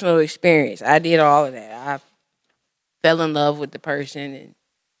from personal experience. I did all of that. I fell in love with the person,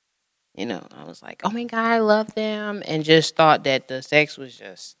 and I was like, oh my God, I love them, and just thought that the sex was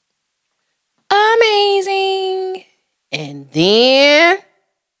just amazing. And then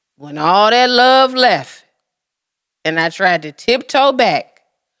when all that love left, and I tried to tiptoe back,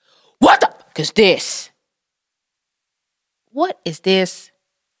 what the fuck is this? What is this?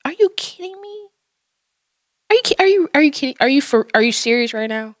 Are you kidding me? Are you kidding? Are you serious right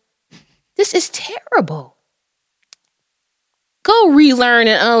now? This is terrible. Go relearn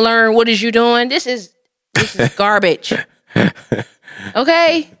and unlearn what is you doing. This is garbage.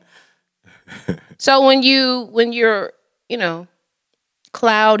 Okay? So when you're,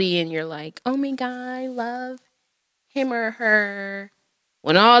 cloudy and you're like, oh my God, I love him or her.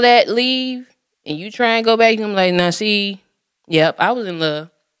 When all that leave and you try and go back, I'm like, now see, yep, I was in love.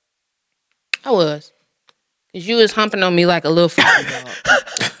 I was. Because you was humping on me like a little fucking dog.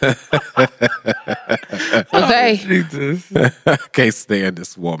 Okay? Oh, Jesus. I can't stand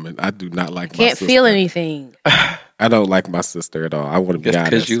this woman. I do not like my sister. Can't feel anything. I don't like my sister at all. I want to be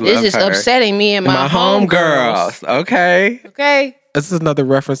honest. This is upsetting me and my homegirls. Okay. Okay? This is another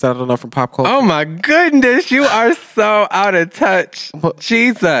reference that I don't know from pop culture. Oh my goodness, you are so out of touch.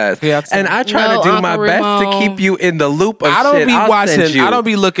 Jesus. Yeah, and I try to do my best to keep you in the loop of shit. I don't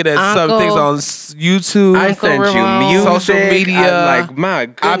be looking at some things on YouTube. I send you music. Social media. My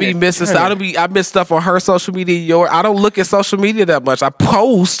goodness. I be missing stuff. I miss stuff on her social media. I don't look at social media that much. I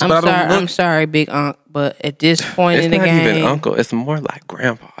post, but I don't look. I'm sorry, Big Unc, but at this point it's in the game. It's not even uncle. It's more like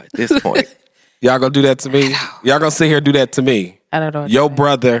grandpa at this point. Y'all gonna do that to me? Y'all gonna sit here and do that to me? I don't know. Your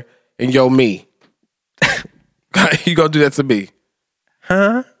brother and your me. You gonna do that to me?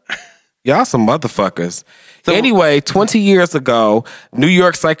 Huh? Y'all some motherfuckers. So, anyway, 20 years ago, New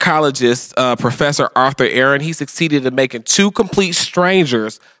York psychologist Professor Arthur Aaron, he succeeded in making two complete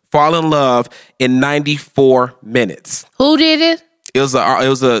strangers fall in love in 94 minutes. Who did it? It was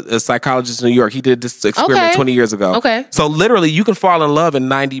a psychologist in New York. He did this experiment 20 years ago. Okay. So literally, you can fall in love in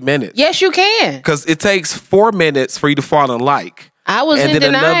 90 minutes. Yes, you can. Because it takes 4 minutes for you to fall in like. I was in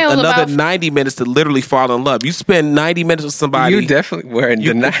denial another 90 minutes to literally fall in love. You spend 90 minutes with somebody. You definitely were in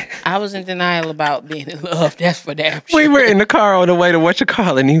denial. I was in denial about being in love. That's for damn sure. We were in the car on the way to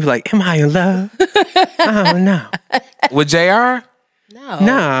whatchamacallit, and he was like, am I in love? Oh, no. With JR?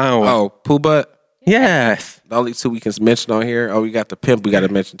 No. Oh, Pooh Butt? Yes. The only two we can mention on here. Oh, we got the pimp we got to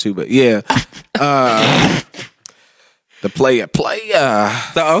mention too, but yeah. The player.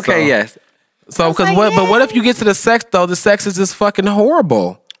 So, okay, yes. So, because but what if you get to the sex, though? The sex is just fucking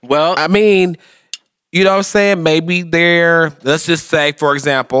horrible. Well, I mean, you know what I'm saying? Maybe let's just say, for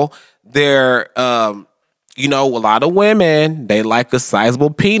example, a lot of women, they like a sizable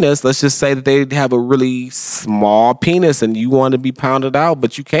penis. Let's just say that they have a really small penis and you want to be pounded out,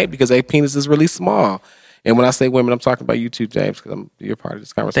 but you can't because their penis is really small. And when I say women, I'm talking about you too, James, because you're part of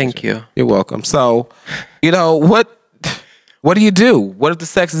this conversation. Thank you. You're welcome. So, what do you do? What if the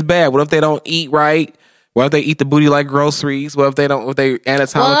sex is bad? What if they don't eat right? What if they eat the booty like groceries? What if they anatomically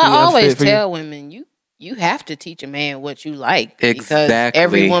Well, I always tell women, you have to teach a man what you like. Because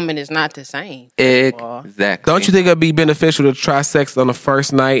every woman is not the same. Exactly. Don't you think it'd be beneficial to try sex on the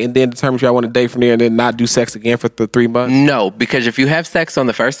first night and then determine if y'all want to date from there and then not do sex again for 3 months? No, because if you have sex on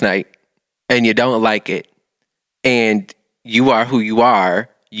the first night and you don't like it and you are who you are,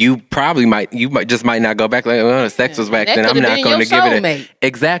 you might not go back like, oh, the sex was back then. I'm not going to give it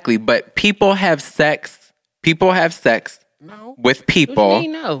exactly. But people have sex. With people. What do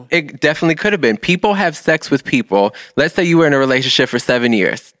you mean, no? It definitely could have been. People have sex with people. Let's say you were in a relationship for 7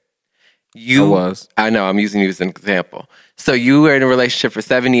 years. I know, I'm using you as an example. So you were in a relationship for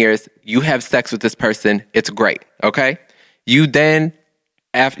 7 years. You have sex with this person. It's great. Okay. You then,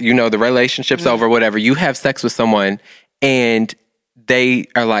 after the relationship's over, whatever, you have sex with someone and they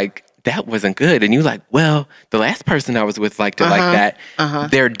are like, that wasn't good. And you're like, well, the last person I was with liked it like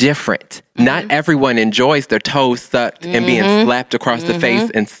that. They're different. Not everyone enjoys their toes sucked and being slapped across the face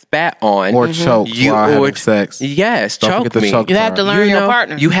and spat on. Or choked while having sex. Yes, choke me. You have to learn your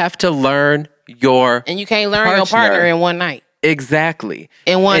partner. You have to learn your And you can't learn your partner in one night. Exactly.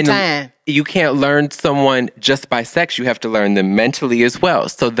 In one time. You can't learn someone just by sex. You have to learn them mentally as well.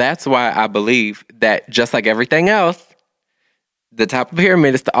 So that's why I believe that just like everything else, the top of the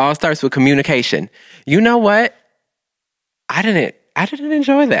pyramid is all starts with communication. You know what? I didn't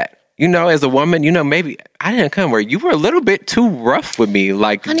enjoy that. As a woman, maybe I didn't come where you were a little bit too rough with me.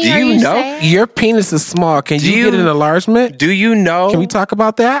 Like, honey, do you know? Sad? Your penis is small. Can you get an enlargement? Do you know? Can we talk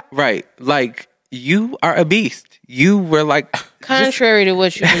about that? Right. Like, you are a beast. You were like... Contrary to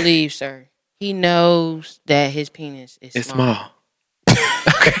what you believe, sir, he knows that his penis is small.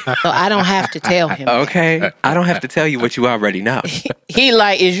 So I don't have to tell him. Okay. I don't have to tell you what you already know. He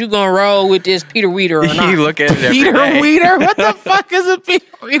like, is you gonna roll with this Peter Weeder or not? You look at it every Peter day. Weeder? What the fuck is a Peter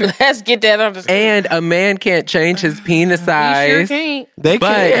Weeder? Let's get that understanding. And a man can't change his penis size. He sure can't. They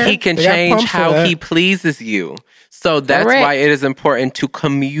But he can They got change pumps for how that. he pleases you. So that's Correct. why it is important to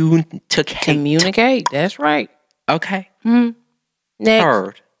communicate. Communicate. That's right. Okay. Next.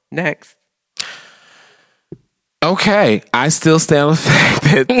 Third. Next. Okay, I still stand on the fact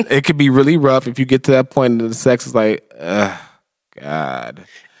that it could be really rough if you get to that point and the sex is like, God.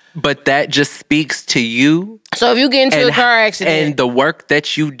 But that just speaks to you So if you get into a car accident, and the work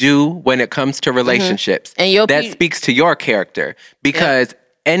that you do when it comes to relationships. And your that pe- speaks to your character. Because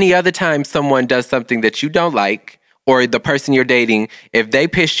any other time someone does something that you don't like, or the person you're dating, if they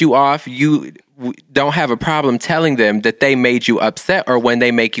pissed you off, you don't have a problem telling them that they made you upset or when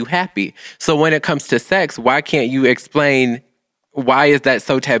they make you happy. So when it comes to sex, why can't you explain why is that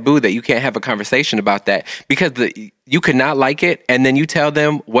so taboo that you can't have a conversation about that? Because you could not like it, and then you tell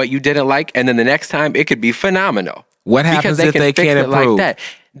them what you didn't like, and then the next time it could be phenomenal. What happens if they fix can't it like improve? that.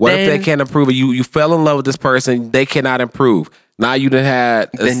 What if Then- they can't improve? You fell in love with this person, they cannot improve. Now you done had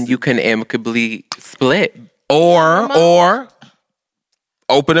Then you can amicably split. or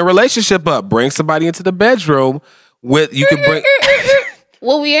open a relationship up. Bring somebody into the bedroom with you can bring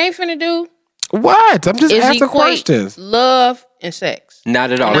what we ain't finna do what? I'm just is asking equate questions. love and sex.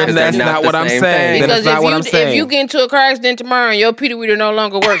 Not at all. Then because that's they're not the what I'm same saying. thing. Then Because that's not what I'm if saying. you get into a car accident tomorrow and your Peter Weeder no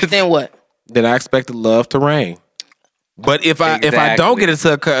longer works, then what? Then I expect the love to reign. But if I don't get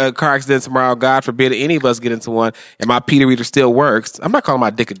into a car accident tomorrow, God forbid any of us get into one, and my Peter Weeder still works, I'm not calling my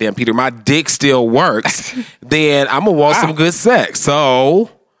dick a damn Peter, my dick still works, then I'm going to want some good sex.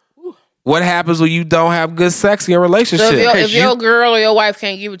 So what happens when you don't have good sex in your relationship? So if your girl or your wife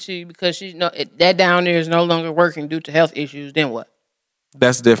can't give it to you because that down there is no longer working due to health issues, then what?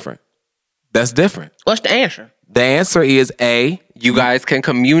 That's different. That's different. What's the answer? The answer is A. You guys can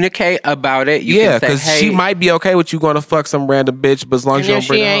communicate about it. You Yeah, can because say, hey, she might be okay with you going to fuck some random bitch, but as long as And you if don't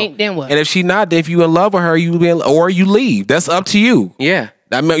bring she her home. ain't, then what? And if she not, then if you in love with her, or you leave. That's up to you. Yeah.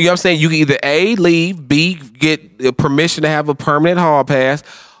 I mean, you know what I'm saying? You can either A, leave, B, get permission to have a permanent hall pass,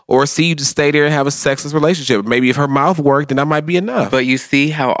 or C, you just stay there and have a sexless relationship. Maybe if her mouth worked, then that might be enough. But you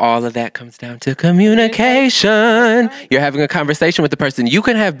see how all of that comes down to communication. You're having a conversation with the person. You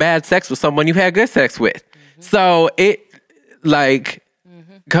can have bad sex with someone you had good sex with. So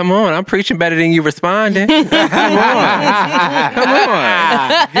come on, I'm preaching better than you responding. Come on.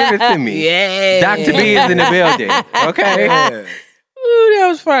 Give it to me. Yeah. Dr. B is in the building. Okay. Ooh, that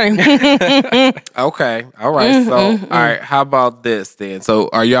was funny. Okay. All right. So, all right. How about this then? So,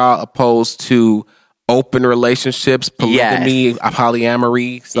 are y'all opposed to open relationships, polygamy,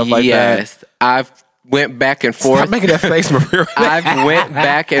 polyamory, stuff like that? Yes. I've went back and forth. Stop making that face, Maria. I've went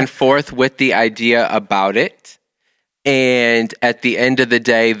back and forth with the idea about it. And at the end of the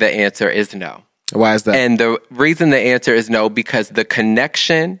day, the answer is no. Why is that? And the reason the answer is no, because the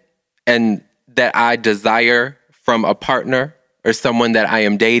connection and that I desire from a partner or someone that I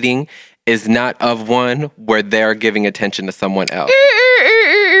am dating is not of one where they're giving attention to someone else.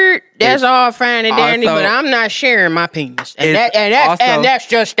 That's all fine and dandy, Also- but I'm not sharing my penis. And, It's that's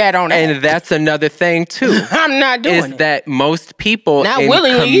just that on that. And that's another thing too. I'm not doing Is it. that most people Not in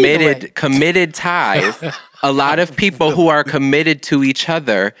willingly either way. committed ties, a lot of people who are committed to each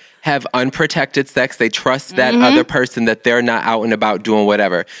other have unprotected sex. They trust that Mm-hmm. other person that they're not out and about doing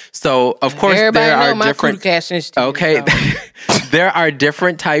whatever. So of course Everybody there know are my different. cootie sensitive, Okay, so. there are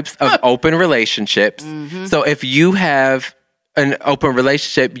different types of open relationships. Mm-hmm. So if you have an open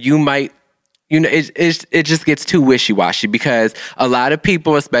relationship, you might. It just gets too wishy-washy because a lot of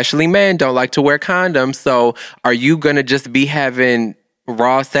people, especially men, don't like to wear condoms. So are you going to just be having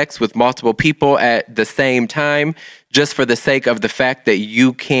raw sex with multiple people at the same time just for the sake of the fact that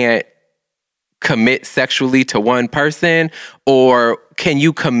you can't commit sexually to one person? Or can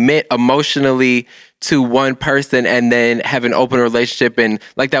you commit emotionally to one person and then have an open relationship? And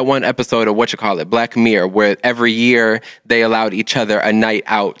like that one episode of Black Mirror, where every year they allowed each other a night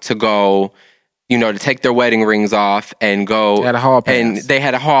out to go, to take their wedding rings off and go. They had a hall pass. And they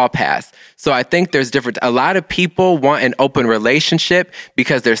had a hall pass. So I think there's a lot of people want an open relationship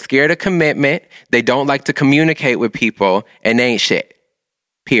because they're scared of commitment. They don't like to communicate with people, and they ain't shit.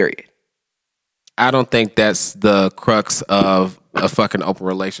 Period. I don't think that's the crux of a fucking open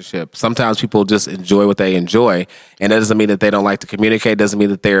relationship. Sometimes people just enjoy what they enjoy, and that doesn't mean that they don't like to communicate. Doesn't mean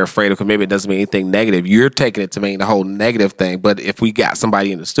that they're afraid of commitment. Doesn't mean anything negative. You're taking it to mean the whole negative thing. But if we got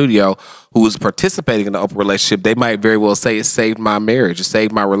somebody in the studio who is participating in the open relationship, they might very well say it saved my marriage, it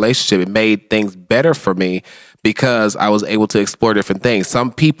saved my relationship, it made things better for me because I was able to explore different things.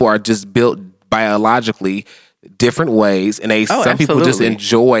 Some people are just built biologically different ways, and some people just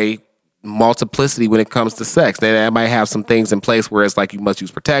enjoy multiplicity when it comes to sex. They might have some things in place where it's like you must use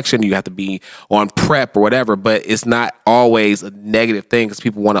protection, you have to be on prep or whatever, but it's not always a negative thing because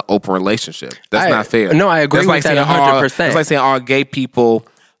people want an open relationship. That's not fair. No, I agree with that 100%. It's like saying all gay people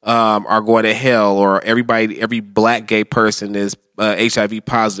are going to hell, or every black gay person is HIV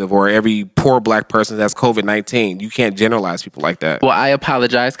positive, or every poor black person has COVID-19. You can't generalize people like that. Well, I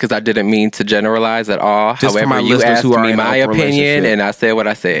apologize because I didn't mean to generalize at all. Just However, for my you listeners asked who are me in my an open opinion, relationship. and I said what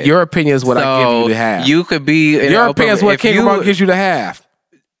I said. Your opinion is what I give you to have. You could be in your an opinion is what King Ramon gives you to have.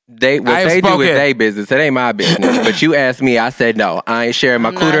 They do with their business. It ain't my business. But you asked me, I said no. I ain't sharing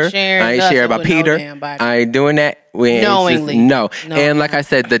my cooter. I ain't sharing my Peter. I ain't doing that. Knowingly. No. And like I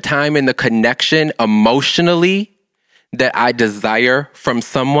said, the time and the connection emotionally that I desire from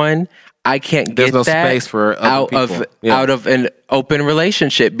someone, I can't There's get no that space for other out of an open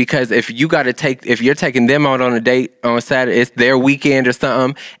relationship, because if you're taking them out on a date on Saturday, it's their weekend or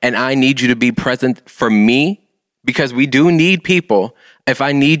something, and I need you to be present for me, because we do need people. If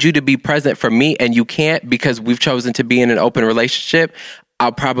I need you to be present for me and you can't because we've chosen to be in an open relationship,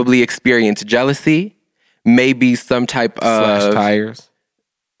 I'll probably experience jealousy, maybe some type of slash tires.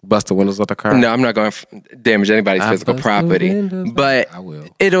 Bust the windows of the car. No, I'm not going to damage anybody's physical property, but I will.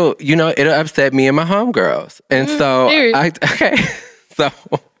 It'll upset me and my homegirls, and so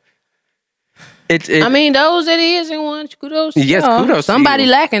I mean, those it is, and one kudos. Yes, kudos. Somebody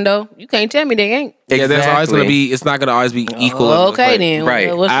lacking though. You can't tell me they ain't. Yeah, there's always going to be. It's not going to always be equal. Okay, then.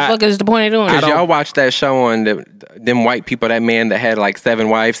 Right. What the fuck is the point of doing? Because y'all watched that show on them white people, that man that had like 7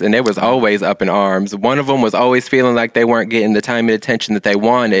 wives, and they was always up in arms. One of them was always feeling like they weren't getting the time and attention that they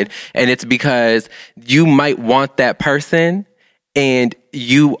wanted, and it's because you might want that person, and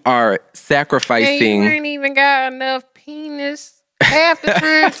you are sacrificing. You ain't even got enough penis half the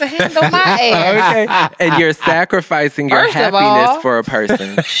time to handle my ass. Okay. And you're sacrificing your happiness for a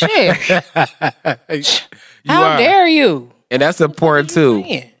person. Shit. How dare you? And that's important too.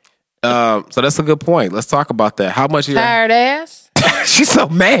 So that's a good point. Let's talk about that. How much tired ass? She's so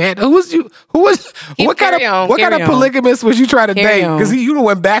mad. What kind of polygamist was you trying to date? Because you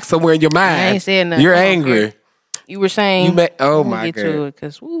went back somewhere in your mind. I ain't saying nothing. You're angry. You were saying. Oh my God. To it,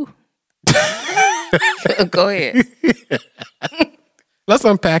 because woo. Go ahead. Let's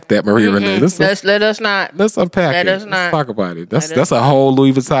unpack that, Maria Renee. Let's not. Let's unpack it. Let's talk about it. That's a whole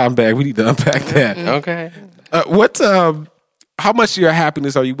Louis Vuitton bag. We need to unpack that. Okay. How much of your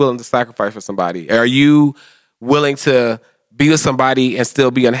happiness are you willing to sacrifice for somebody? Are you willing to be with somebody and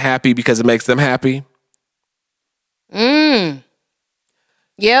still be unhappy because it makes them happy? Yep.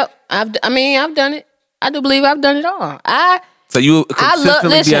 I've done it. I do believe I've done it all. So you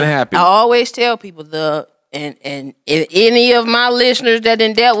consistently be unhappy. I always tell people and if any of my listeners that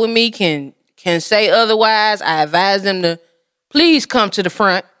done dealt with me can say otherwise, I advise them to please come to the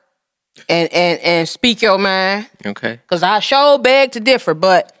front and speak your mind. Okay. Because I sure beg to differ,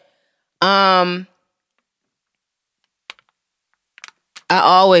 but I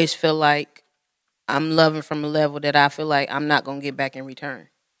always feel like I'm loving from a level that I feel like I'm not gonna get back in return.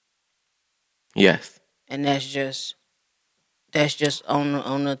 Yes. And that's just on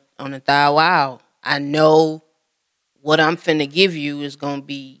the thigh. Wow. I know what I'm finna give you is gonna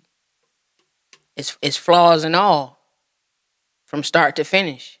be it's flaws and all from start to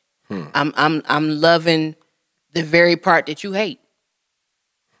finish. I'm loving the very part that you hate,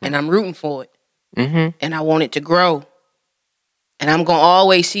 and I'm rooting for it, and I want it to grow, and I'm gonna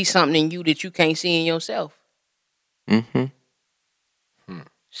always see something in you that you can't see in yourself.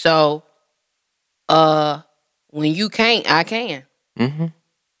 So, when you can't, I can.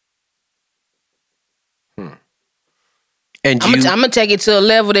 And I'm gonna take it to a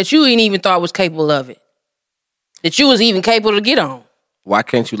level that you ain't even thought was capable of it. That you was even capable to get on. Why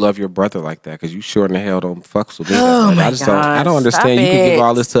can't you love your brother like that? Because you sure in the hell don't fuck with me. I don't understand. You can give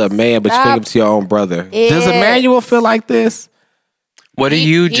all this to a man, but you can't give it to your own brother. Does Emmanuel feel like this? What do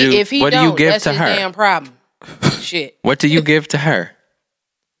you do? If he what do you give that's to his her? Damn problem. Shit. What do you give to her?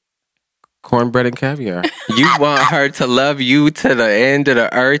 Cornbread and caviar. You want her to love you to the end of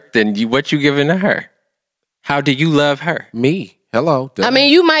the earth, and what you giving to her? How do you love her? Me. Hello. I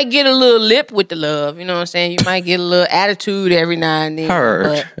mean, you might get a little lip with the love. You know what I'm saying? You might get a little attitude every now and then.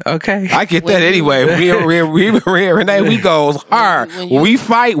 Heard. but Okay. I get that anyway. Renee, we goes hard. When we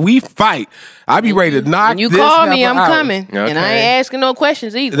fight. I be ready to knock. When you this call me, heifer I'm out. coming, and I ain't Okay. asking no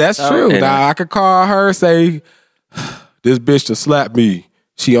questions either. That's true. and Now I could call her, say, "This bitch just slapped me.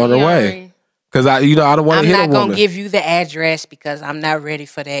 She on her You way." already- Because I don't want to I'm hit a not woman. gonna give you the address because I'm not ready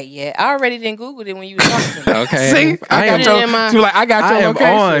for that yet. I already didn't Google it when you was talking to me. Okay. See, I got put it your. in my- She was like, I got I your am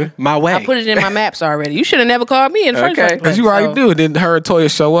location. on my way. I put it in my maps already. You should have never called me in the first Okay. place. Because you already So, do. Then her and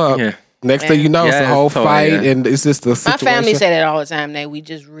Toya show up. Yeah. Next thing you know, it's a Yes, whole Toya. fight, and it's just a My situation. family say that all the time. That we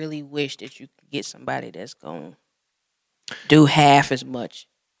just really wish that you could get somebody that's gonna do half as much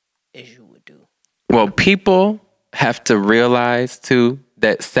as you would do. Well, people have to realize too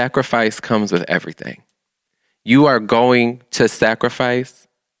that sacrifice comes with everything. You are going to sacrifice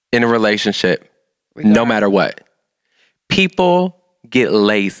in a relationship no matter what. People get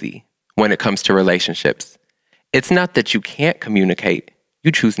lazy when it comes to relationships. It's not that you can't communicate,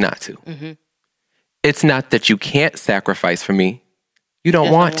 you choose not to. Mm-hmm. It's not that you can't sacrifice for me, you don't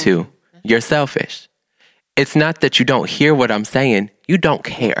want to. You're selfish. It's not that you don't hear what I'm saying, you don't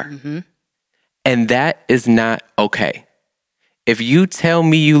care. Mm-hmm. And that is not okay. If you tell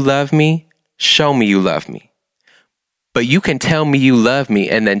me you love me, show me you love me. But you can tell me you love me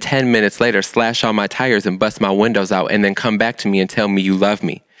and then 10 minutes later slash all my tires and bust my windows out and then come back to me and tell me you love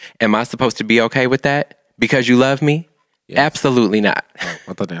me. Am I supposed to be okay with that because you love me? Yes. Absolutely not. Oh,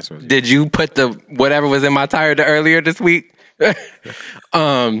 I thought the answer was yes. Did you put the whatever was in my tire earlier this week?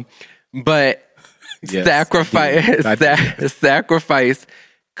 But Yes. sacrifice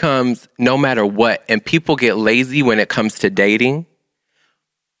comes no matter what. And people get lazy when it comes to dating,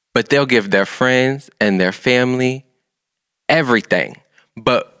 but they'll give their friends and their family everything.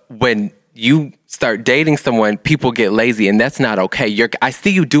 But when you start dating someone, people get lazy, and that's not okay. I see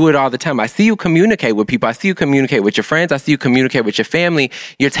you do it all the time. I see you communicate with people. I see you communicate with your friends. I see you communicate with your family.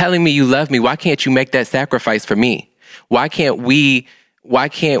 You're telling me you love me. Why can't you make that sacrifice for me? Why can't we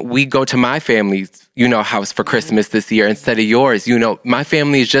go to my family's, house for Christmas this year instead of yours? My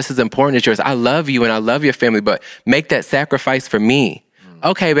family is just as important as yours. I love you and I love your family, but make that sacrifice for me.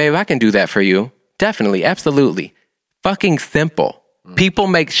 Okay, babe, I can do that for you. Definitely, absolutely. Fucking simple. People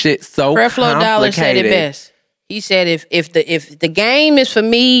make shit so Creflo Dollar said it complicated. best. He said, if the game is for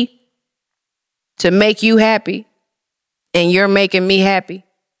me to make you happy and you're making me happy,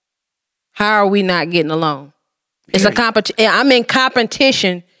 how are we not getting along? It's a competition. I'm in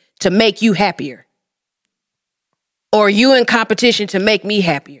competition to make you happier. Or you in competition to make me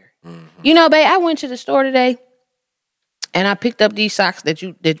happier. Mm-hmm. Babe, I went to the store today and I picked up these socks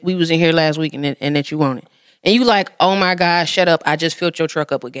that we was in here last week and that you wanted. And you like, oh my God, shut up. I just filled your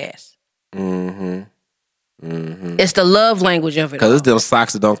truck up with gas. Mm-hmm. Mm-hmm. It's the love language of it. Because it's them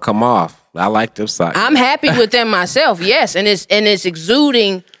socks that don't come off. I like them socks. I'm happy with them myself, yes. And it's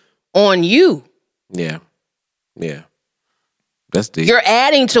exuding on you. Yeah. Yeah. That's deep. You're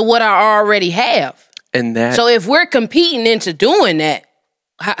adding to what I already have. And that So if we're competing into doing that,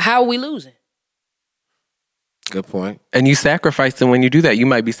 how are we losing? Good point. And you sacrificing when you do that. You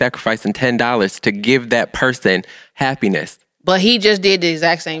might be sacrificing $10 to give that person happiness. But he just did the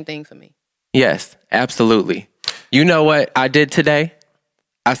exact same thing for me. Yes, absolutely. You know what I did today?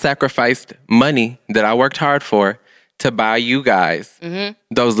 I sacrificed money that I worked hard for to buy you guys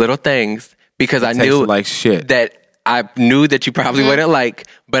those little things because I knew like shit. that I knew that you probably wouldn't like,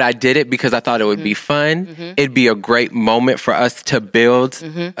 but I did it because I thought it would be fun. It'd be a great moment for us to build,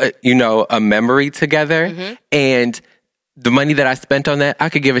 a memory together. And the money that I spent on that, I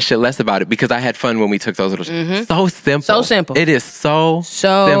could give a shit less about it because I had fun when we took those little. So simple. So simple. It is so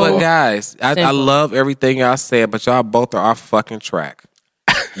So- simple. But guys, I Simple. love everything y'all said, but y'all both are off fucking track.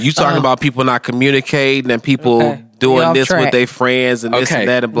 You talking about people not communicating and people Okay. We doing off this track. with their friends and this Okay. and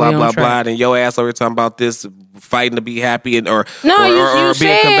that and blah We on blah track. blah. And your ass over here talking about this fighting to be happy and or No, or, you or being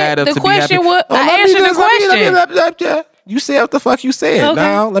said combative the to question be happy. was- I let me answered the just- let me- question. you said what the fuck you said. Okay.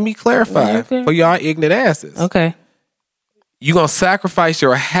 Now let me clarify Okay. for y'all ignorant asses. Okay. You gonna sacrifice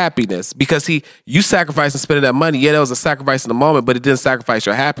your happiness because you sacrificing spending that money. Yeah, that was a sacrifice in the moment, but it didn't sacrifice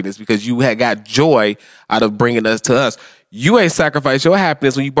your happiness because you had got joy out of bringing us to us. You ain't sacrificed your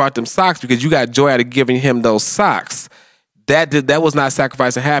happiness when you brought them socks because you got joy out of giving him those socks. That was not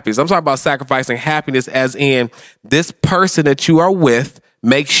sacrificing happiness. I'm talking about sacrificing happiness as in this person that you are with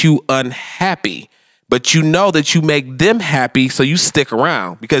makes you unhappy. But you know that you make them happy, so you stick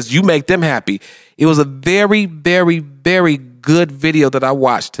around because you make them happy. It was a very, very, very good video that I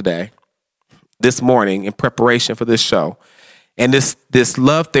watched this morning in preparation for this show. And this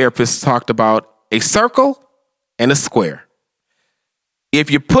love therapist talked about a circle and a square. if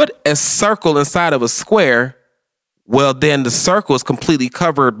you put a circle inside of a square, well, then the circle is completely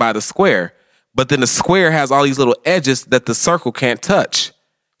covered by the square. But then the square has all these little edges that the circle can't touch.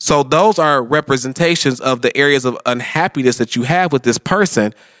 So those are representations of the areas of unhappiness that you have with this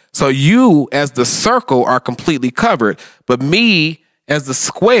person. So you, as the circle, are completely covered. But me, as the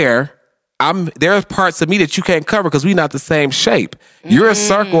square, there are parts of me that you can't cover because we're not the same shape. You're a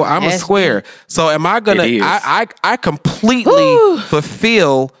circle, I'm a square. So am I gonna? I completely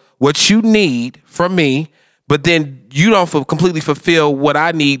fulfill what you need from me, but then you don't completely fulfill what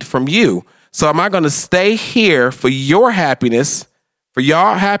I need from you. So am I going to stay here for your happiness, for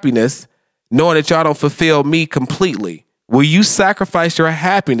y'all happiness, knowing that y'all don't fulfill me completely? Will you sacrifice your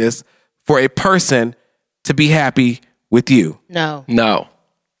happiness for a person to be happy with you? No.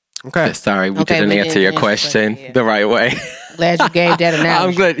 Okay. Sorry, we didn't answer your question the right way. Glad you gave that analogy.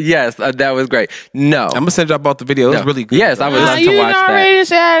 I'm glad. Yes, that was great. No. I'm going to send y'all both the video. It was really good. Yes, I would love to watch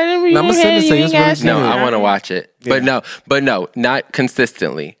that. I'm going to send it to you. It's really good. No, I want to watch it. Yeah. But no, not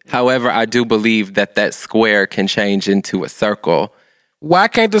consistently. However, I do believe that square can change into a circle. Why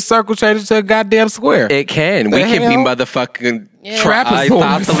can't the circle change into a goddamn square? It can. We can be motherfucking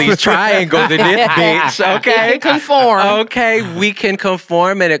isosceles triangles in this bitch. Okay, we can conform. Okay, we can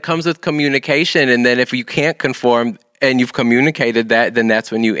conform, and it comes with communication. And then if you can't conform and you've communicated that, then that's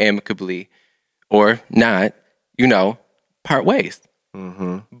when you amicably, or not, part ways.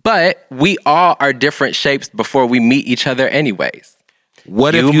 Mm-hmm. But we all are different shapes before we meet each other, anyways.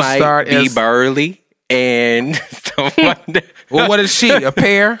 What if you might start be burly? And someone well, what is she? A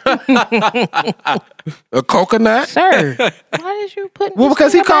pear? A coconut? Sir, why did you put? Well,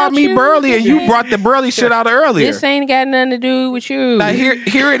 because he called me burly, and you brought the burly shit out earlier. This ain't got nothing to do with you. Now here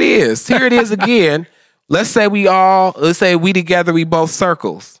it is. Here it is again. Let's say we together, we both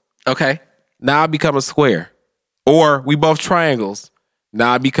circles. Okay. Now I become a square, or we both triangles.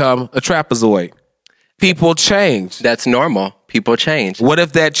 Now I become a trapezoid. People change. That's normal. People change. What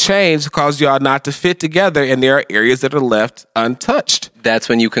if that change caused y'all not to fit together and there are areas that are left untouched? That's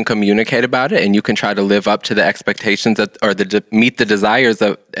when you can communicate about it and you can try to live up to the expectations meet the desires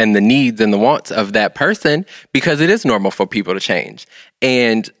of and the needs and the wants of that person, because it is normal for people to change.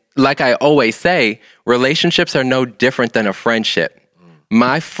 And like I always say, relationships are no different than a friendship.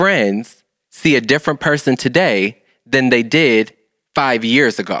 My friends see a different person today than they did 5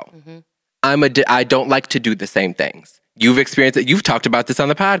 years ago. Mm-hmm. I don't like to do the same things. You've experienced it. You've talked about this on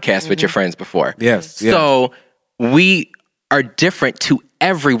the podcast with your friends before. Yes. So we are different to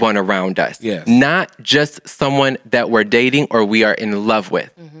everyone around us. Yes. Not just someone that we're dating or we are in love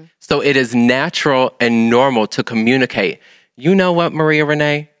with. Mm-hmm. So it is natural and normal to communicate. You know what, Maria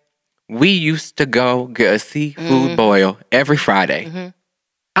Renee? We used to go get a seafood boil every Friday. Mm-hmm.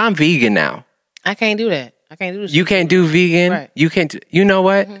 I'm vegan now. I can't do that. I can't do this. You can't do vegan. Right. You can't. You know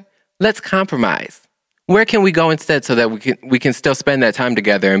what? Mm-hmm. Let's compromise. Where can we go instead so that we can still spend that time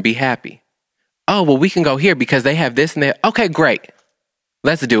together and be happy? Oh, well, we can go here because they have this and that. Okay, great.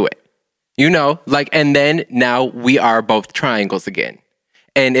 Let's do it. And then now we are both triangles again.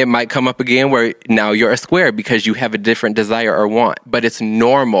 And it might come up again where now you're a square because you have a different desire or want. But it's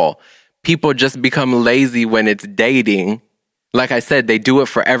normal. People just become lazy when it's dating. Like I said, they do it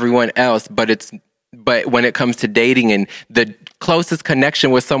for everyone else, but when it comes to dating and the closest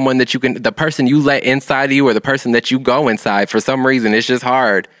connection with someone that the person you let inside of you or the person that you go inside, for some reason, it's just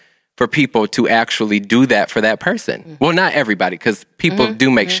hard for people to actually do that for that person. Mm-hmm. Well, not everybody, because people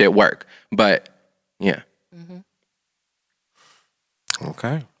do make shit work. But, yeah. Mm-hmm.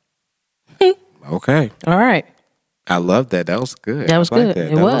 Okay. Okay. All right. I love that. That was good. That was good.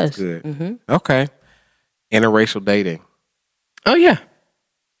 That. It was good. Mm-hmm. Okay. Interracial dating. Oh, yeah.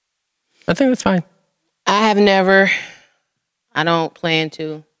 I think that's fine. I have never. I don't plan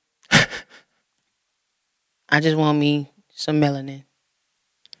to. I just want me some melanin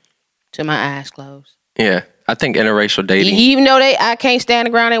to my eyes closed. Yeah. I think interracial dating. Even though I can't stand the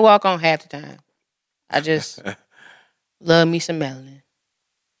ground they walk on half the time. I just love me some melanin.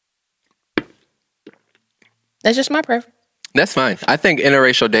 That's just my preference. That's fine. I think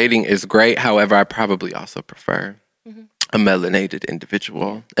interracial dating is great. However, I probably also prefer a melanated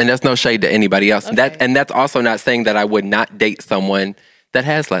individual. And that's no shade to anybody else. Okay. And that's also not saying that I would not date someone that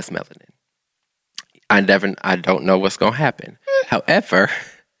has less melanin. I don't know what's going to happen. However,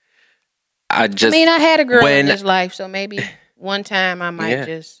 I had a girl in this life, so maybe one time I might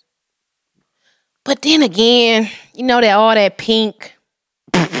just. But then again, all that pink.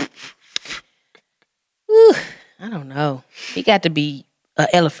 Ooh, I don't know. He got to be an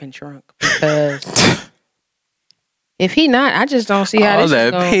elephant trunk because if he not, I just don't see how this is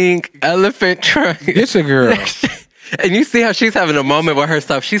that going. pink elephant trunk. Get your girl. And you see how she's having a moment with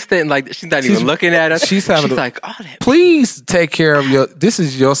herself. She's sitting like she's not even looking at us. She's like, oh, that. Please take care of this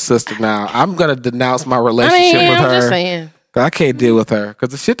is your sister now. I'm gonna denounce my relationship with her. I'm just saying. I can't deal with her because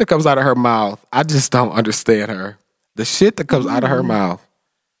the shit that comes out of her mouth, I just don't understand her. The shit that comes out of her mouth.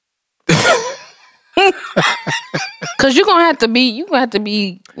 Cause you're gonna have to be, you know what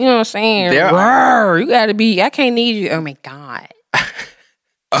I'm saying? You gotta be, I can't need you. Oh my God.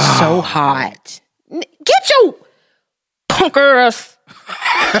 So hot. Get your punk ass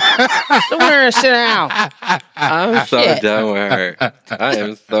somewhere and sit down. I'm so done with her. I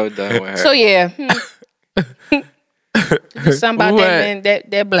am so done with her. So yeah. Something about that man,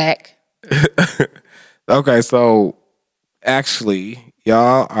 that black. Okay, so actually,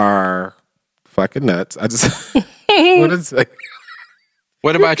 y'all are fucking nuts. I just want to say.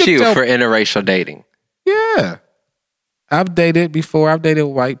 What about you for interracial dating? Yeah. I've dated before. I've dated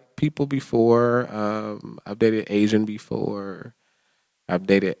white people before. I've dated Asian before. I've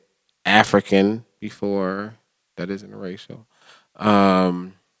dated African before. That is interracial.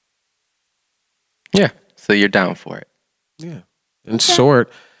 Yeah. So you're down for it. Yeah. In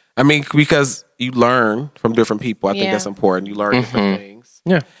short, I mean, because you learn from different people. I think that's important. You learn different things.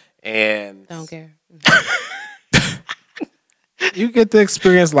 Yeah. And Don't care. you get to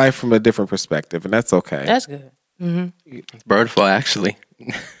experience life from a different perspective, and that's okay. That's good. It's beautiful, actually.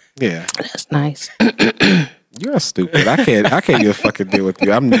 Yeah. That's nice. You're stupid. I can't even fucking deal with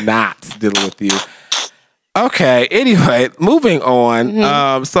you. I'm not dealing with you. Okay. Anyway, moving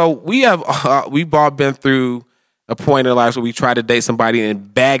on. So we've all been through a point in our lives where we tried to date somebody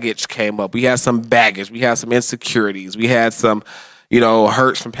and baggage came up. We had some baggage. We had some insecurities. We had some,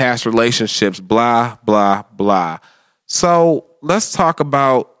 hurts from past relationships, blah, blah, blah. So let's talk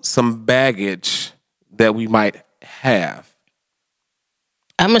about some baggage that we might have.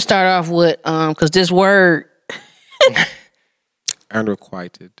 I'm gonna start off with because this word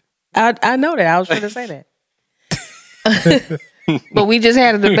Unrequited. I know that. I was going to say that. But we just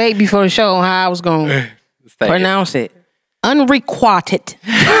had a debate before the show on how I was going to pronounce it. Unrequited.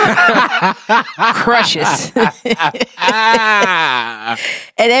 Crushes. And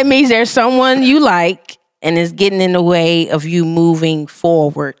that means there's someone you like and it's getting in the way of you moving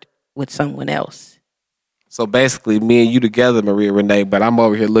forward with someone else. So basically, me and you together, Maria Renee, but I'm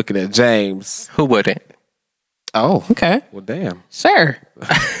over here looking at James. Who wouldn't? Oh, okay. Well, damn. Sir.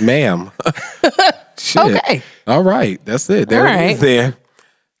 Ma'am. Shit. Okay. All right. That's it. There it is then.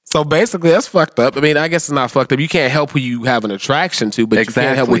 So basically, that's fucked up. I mean, I guess it's not fucked up. You can't help who you have an attraction to, but you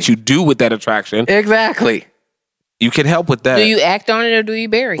can't help what you do with that attraction. Exactly. You can help with that. Do you act on it or do you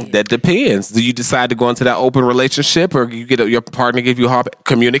bury it? That depends. Do you decide to go into that open relationship or you get your partner give you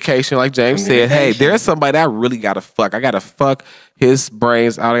communication like James said, hey, there's somebody that I really got to fuck. I got to fuck his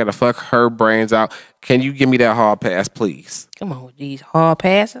brains out. I got to fuck her brains out. Can you give me that hard pass, please? Come on with these hard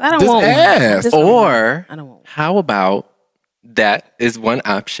passes. I don't Just want ask. one. Or I don't want one. How about that is one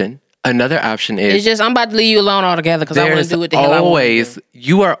option. Another option is it's just I'm about to leave you alone altogether because I want to do what the hell I want to do.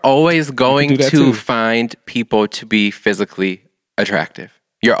 You are always going to too. find people to be physically attractive.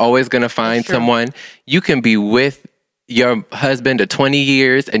 You're always going to find someone. You can be with your husband of 20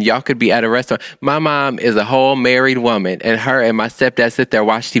 years and y'all could be at a restaurant. My mom is a whole married woman and her and my stepdad sit there,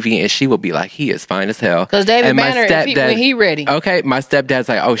 watch TV, and she will be like, he is fine as hell. Because David Banner, when he ready. Okay, my stepdad's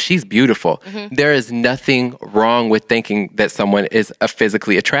like, oh, she's beautiful. Mm-hmm. There is nothing wrong with thinking that someone is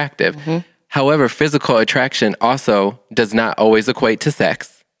physically attractive. Mm-hmm. However, physical attraction also does not always equate to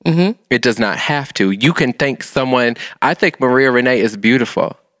sex. Mm-hmm. It does not have to. You can think someone, I think Maria Renee is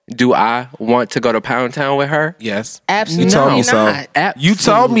beautiful. Do I want to go to Pound Town with her? Yes. Absolutely You told me not. so. You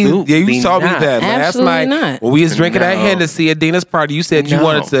told me. Yeah, you told me that last night not. when we was drinking that Hennessy at Dina's party. You said you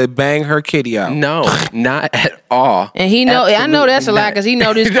wanted to bang her kitty out. No, not at all. And he know. I know that's a lie because he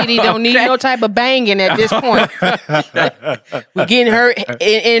know this kitty don't need no type of banging at this point. We're getting her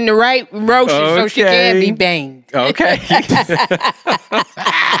in the right motion so she can be banged. Okay.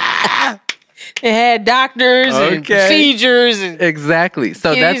 It had doctors and procedures. And exactly.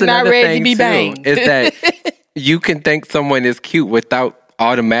 So he's that's not another ready thing to be too, banged. is that you can think someone is cute without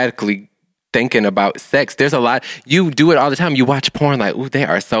automatically thinking about sex. There's a lot. You do it all the time. You watch porn like, ooh, they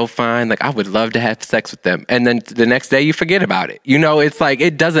are so fine. Like, I would love to have sex with them. And then the next day you forget about it. It's like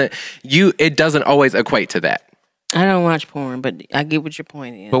it doesn't always equate to that. I don't watch porn, but I get what your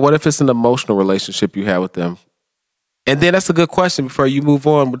point is. But what if it's an emotional relationship you have with them? And then that's a good question before you move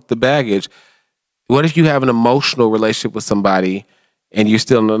on with the baggage. What if you have an emotional relationship with somebody and you're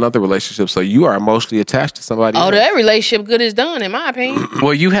still in another relationship, so you are emotionally attached to somebody else? That relationship good is done, in my opinion.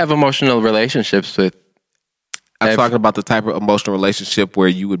 Well, you have emotional relationships with I'm talking about the type of emotional relationship where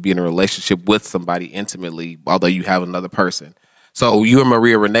you would be in a relationship with somebody intimately, although you have another person. So you and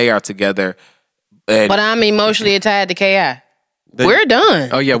Maria Renee are together. But I'm emotionally attached to K.I. We're done.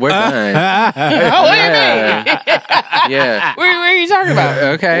 Oh yeah, we're done. Oh, what do you mean? Yeah. What are you talking about?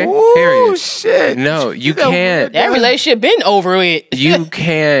 Okay. Oh Period. shit! No, you can't. That relationship been over with. You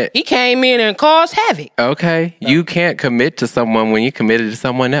can't. He came in and caused havoc. Okay. You can't commit to someone when you're committed to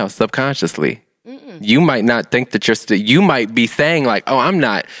someone else subconsciously. You might not think that you're still. You might be saying like, "Oh, I'm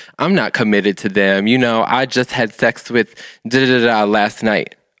not committed to them." You know, I just had sex with last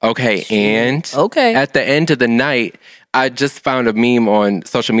night. Okay, and at the end of the night, I just found a meme on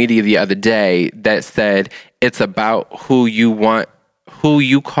social media the other day that said it's about who you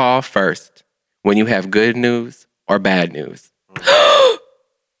call first when you have good news or bad news.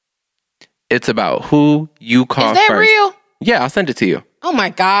 It's about who you call first. Is that real? Yeah, I'll send it to you. Oh my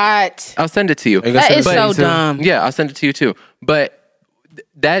God. I'll send it to you. That is so dumb. Yeah, I'll send it to you too. But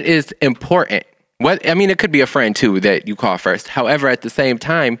that is important. It could be a friend too that you call first. However, at the same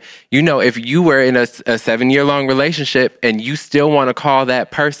time, you know, if you were in a 7-year-long relationship and you still want to call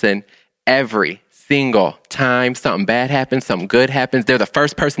that person every single time something bad happens, something good happens, they're the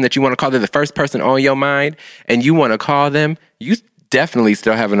first person that you want to call, they're the first person on your mind, and you want to call them, you definitely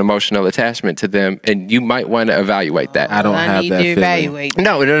still have an emotional attachment to them, and you might want to evaluate that. I don't have that feeling. Evaluate.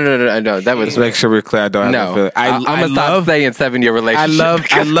 No. That was Let's make sure we're clear. I don't have that feeling. I'm gonna stop saying 7-year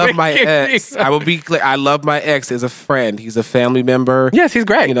relationship. I love my ex. I will be clear. I love my ex as a friend. He's a family member. Yes, he's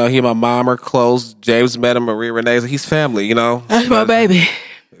great. You know, he and my mom are close. James met him. Maria Renee. He's family. You know, That's my baby.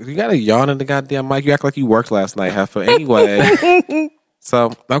 You got to yawn in the goddamn mic. You act like you worked last night, Heifer. Anyway.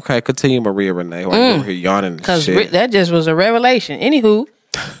 So okay, continue, Maria Renee. Why you over here yawning? Because shit? that just was a revelation. Anywho,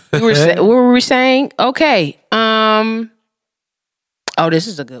 what were we saying? Okay. Oh, this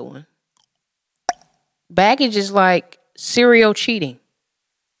is a good one. Baggage is like serial cheating.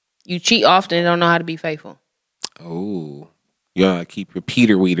 You cheat often and don't know how to be faithful. Oh, you gotta keep your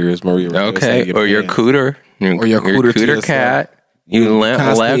Peter Weeder, as Maria Renee Okay, say, or your cooter, or your cooter to cooter cat. You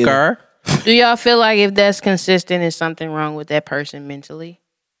liquor. Do y'all feel like if that's consistent, is something wrong with that person mentally?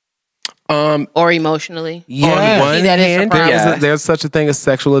 Or emotionally? Yeah. On one hand, yes. There's such a thing as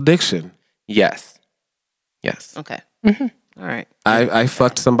sexual addiction. Yes. Okay. Mm-hmm. All right. I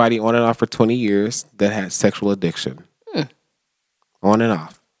fucked somebody on and off for 20 years that had sexual addiction. On and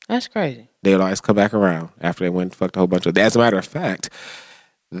off. That's crazy. They would always come back around after they went and fucked a whole bunch of... As a matter of fact,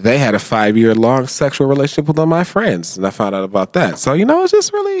 they had a 5-year-long sexual relationship with one of my friends, and I found out about that. So, you know, it's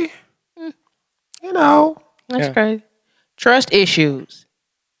just really, you know... That's crazy. Trust issues.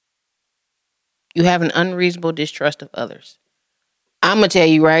 You have an unreasonable distrust of others. I'm going to tell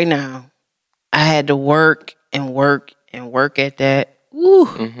you right now, I had to work and work and work at that. Woo,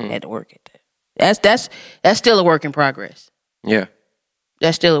 had to work at that. That's still a work in progress. Yeah.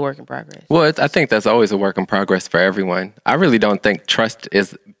 That's still a work in progress. Well, I think that's always a work in progress for everyone. I really don't think trust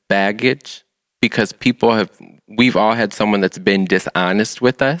is baggage because we've all had someone that's been dishonest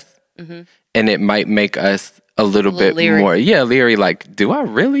with us, and it might make us a little bit leery. more, leery, like, do I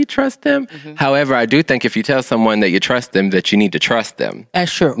really trust them? However, I do think if you tell someone that you trust them, that you need to trust them.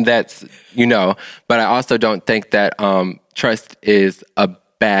 That's true. That's, but I also don't think that trust is a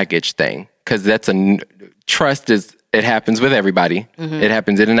baggage thing because trust is, it happens with everybody. It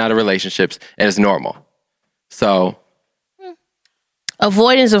happens in and out of relationships, and it's normal. So.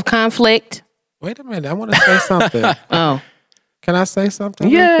 Avoidance of conflict. Wait a minute. I want to say something. Oh. Can I say something?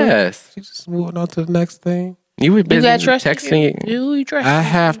 Yes. You just moving on to the next thing. You were busy texting. You trust I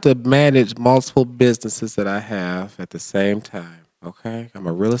have to manage multiple businesses that I have at the same time. Okay? I'm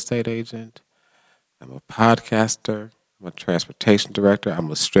a real estate agent. I'm a podcaster. I'm a transportation director.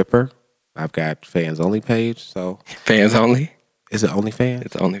 I'm a stripper. I've got fans only page. So fans only? Is it only fans?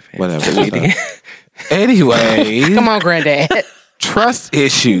 It's only fans. Whatever. Anyway. Come on, Granddad. Trust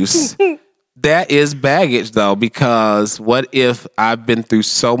issues. That is baggage, though, because what if I've been through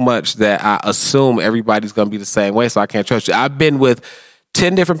so much that I assume everybody's going to be the same way, so I can't trust you? I've been with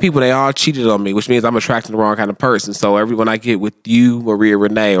 10 different people. They all cheated on me, which means I'm attracting the wrong kind of person. So when I get with you, Maria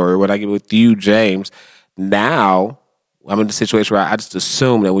Renee, or when I get with you, James, now I'm in the situation where I just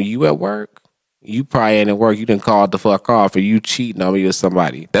assume that when you at work, you probably ain't at work. You didn't call the fuck off, or you cheating on me with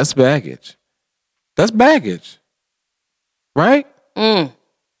somebody. That's baggage. That's baggage. Right?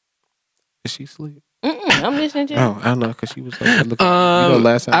 Is she asleep? I'm listening to you. Oh, I don't know, because she was like, looking.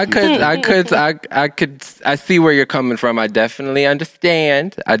 Last time I see where you're coming from. I definitely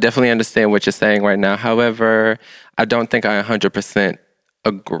understand. What you're saying right now. However, I don't think I 100%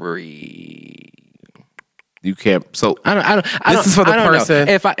 agree. You can't. So This is for the person.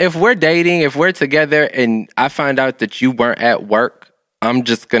 If we're dating, if we're together, and I find out that you weren't at work, I'm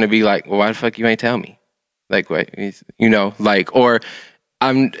just gonna be like, well, why the fuck you ain't tell me? Like, wait, you know, like, or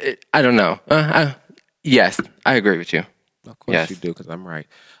I don't know. Yes, I agree with you. Of course you do, because I'm right.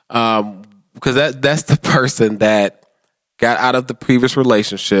 Because that's the person that got out of the previous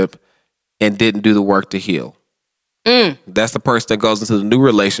relationship and didn't do the work to heal. That's the person that goes into the new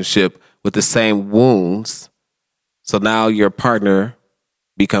relationship with the same wounds. So now your partner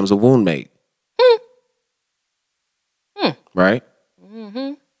becomes a wound mate. Right?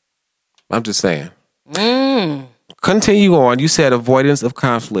 Mm-hmm. I'm just saying. Continue on. You said avoidance of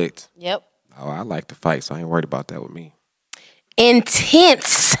conflict. Yep. Oh, I like to fight, so I ain't worried about that with me.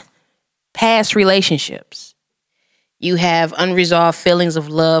 Intense past relationships. You have unresolved feelings of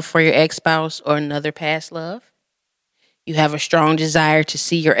love for your ex-spouse or another past love. You have a strong desire to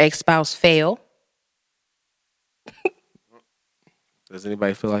see your ex-spouse fail. Does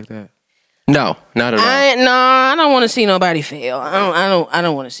anybody feel like that? No, not at all. I don't want to see nobody fail. I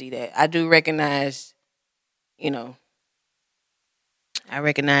don't want to see that. I do recognize, I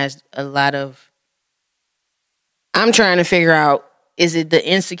recognize a lot of. I'm trying to figure out, is it the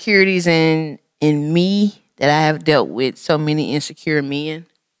insecurities in me that I have dealt with so many insecure men?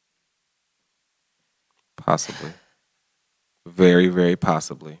 Possibly. Very, very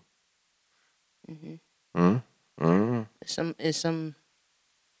possibly. I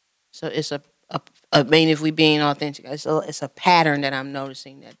mean, if we being authentic, it's a pattern that I'm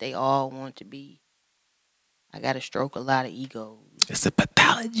noticing that they all want to be. I got to stroke a lot of egos. It's a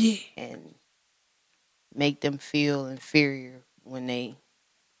pathology. And make them feel inferior when they.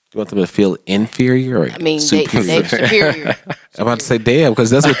 You want them to feel inferior or superior? They're superior. I'm about to say, damn, because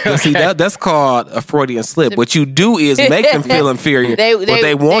that's what that's called a Freudian slip. What you do is make them feel inferior. What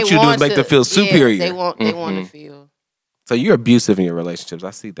they want you to do is make them feel superior. Yeah, they want to feel. So you're abusive in your relationships.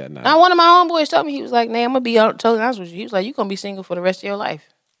 I see that now. Now, one of my homeboys told me, he was like, "Nah, I'm gonna be totally honest with you." He was like, "You're gonna be single for the rest of your life."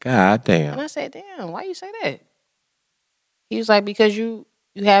 God damn. And I said, "Damn, why you say that?" He was like, "Because you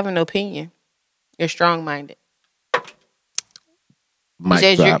have an opinion. You're strong minded." He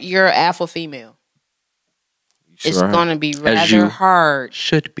says you're an alpha female. It's going to be rather hard.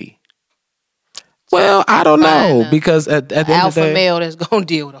 Should be. Well, I don't know, because at the end of the day, alpha male that's going to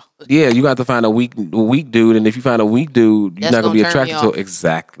deal with all this. Yeah, you got to find a weak dude, and if you find a weak dude, you're not going to be attracted to it.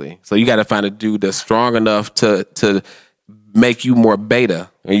 Exactly. So you got to find a dude that's strong enough to make you more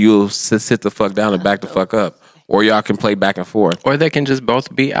beta, and you'll sit the fuck down and back the fuck up. Or y'all can play back and forth. Or they can just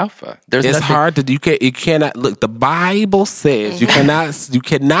both be alpha. It's hard to do. You cannot look. The Bible says you cannot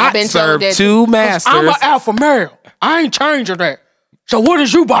serve two masters. I'm an alpha male. I ain't changing that. So what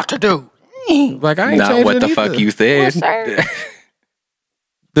is you about to do? Like I ain't not changing what the either. fuck you said.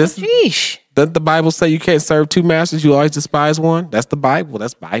 Sheesh. Doesn't the Bible say you can't serve two masters? You always despise one. That's the Bible.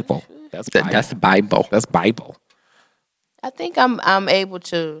 That's Bible. That's the Bible. That's Bible. I think I'm able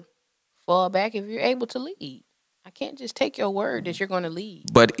to fall back if you're able to lead. I can't just take your word that you're going to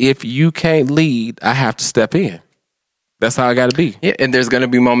lead. But if you can't lead, I have to step in. That's how I got to be. Yeah, and there's going to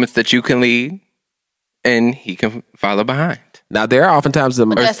be moments that you can lead, and he can follow behind. Now there are oftentimes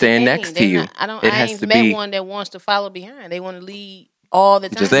or stand next to you. I ain't met one that wants to follow behind. They want to lead all the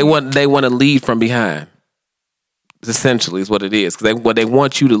time. Just they want to lead from behind. Essentially, is what it is. Because they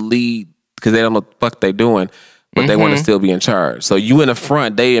want you to lead because they don't know what the fuck they're doing. But they want to still be in charge. So you in the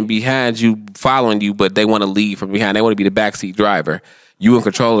front, they in behind you, following you, but they want to lead from behind. They want to be the backseat driver. You in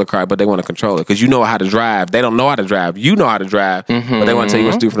control of the car, but they want to control it because you know how to drive. They don't know how to drive. You know how to drive, but they want to tell you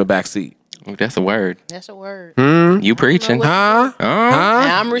what to do from the backseat. That's a word. That's a word. You preaching? Huh?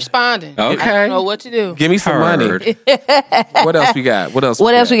 I'm responding. Okay. I don't know what to do. Give me some money. What else we got? What else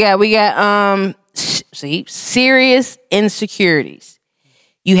we got? We got serious insecurities.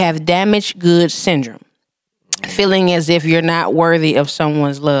 You have damaged goods syndrome. Feeling as if you're not worthy of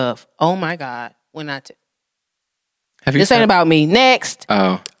someone's love. Oh my God. This ain't about me. Next.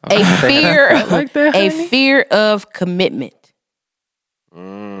 Oh. A fear like that, a fear of commitment.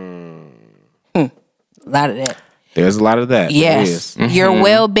 A lot of that. There's a lot of that. Yes. Your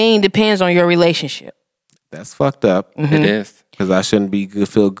well-being depends on your relationship. That's fucked up. It is. Because I shouldn't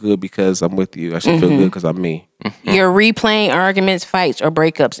feel good because I'm with you. I should feel good because I'm me. You're replaying arguments, fights, or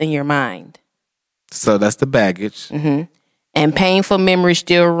breakups in your mind. So that's the baggage. And painful memories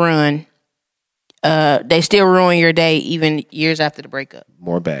still run. They still ruin your day even years after the breakup.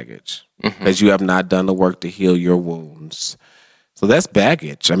 More baggage. Because you have not done the work to heal your wounds. So that's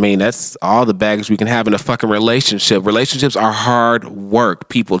baggage. I mean, that's all the baggage we can have in a fucking relationship. Relationships are hard work.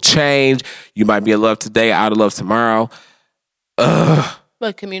 People change. You might be in love today, out of love tomorrow.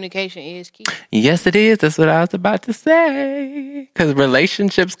 But communication is key. Yes, it is. That's what I was about to say. Because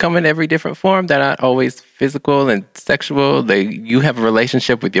relationships come in every different form. They're not always physical and sexual. You have a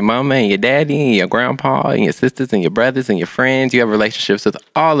relationship with your mama and your daddy and your grandpa and your sisters and your brothers and your friends. You have relationships with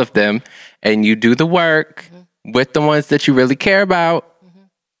all of them. And you do the work with the ones that you really care about.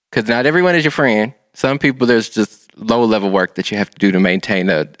 Because not everyone is your friend. Some people, there's just low-level work that you have to do to maintain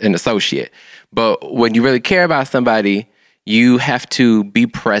an associate. But when you really care about somebody, you have to be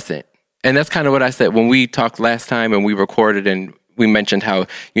present. And that's kind of what I said when we talked last time and we recorded and we mentioned how,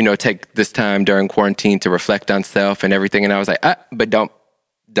 take this time during quarantine to reflect on self and everything. And I was like, but don't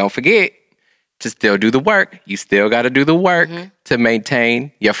forget to still do the work. You still got to do the work to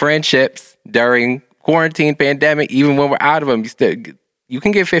maintain your friendships during quarantine, pandemic. Even when we're out of them, you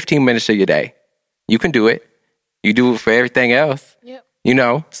can get 15 minutes of your day. You can do it. You do it for everything else. Yep.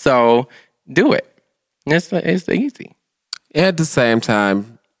 So do it. It's easy. At the same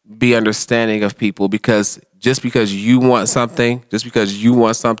time, be understanding of people because just because you want something,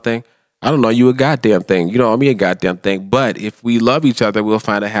 I don't know you a goddamn thing. You don't owe me a goddamn thing. But if we love each other, we'll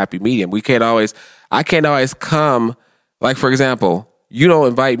find a happy medium. I can't always come, like, for example, you don't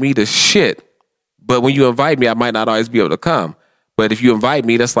invite me to shit, but when you invite me, I might not always be able to come. But if you invite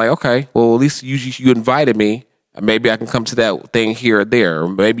me, that's like, okay, well, at least you invited me. Maybe I can come to that thing here or there. Or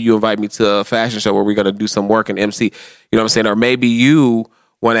maybe you invite me to a fashion show where we're going to do some work and MC. You know what I'm saying? Or maybe you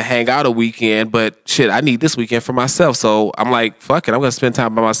want to hang out a weekend, but shit, I need this weekend for myself. So I'm like, fuck it, I'm going to spend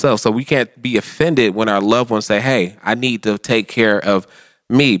time by myself. So we can't be offended when our loved ones say, hey, I need to take care of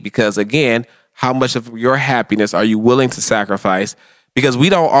me. Because again, how much of your happiness are you willing to sacrifice? Because we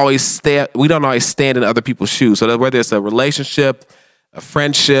don't always stand in other people's shoes. So that whether it's a relationship, a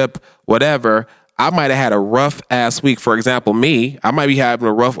friendship, whatever, I might have had a rough ass week. For example, me, I might be had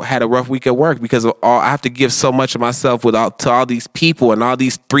a rough week at work because I have to give so much of myself to all these people and all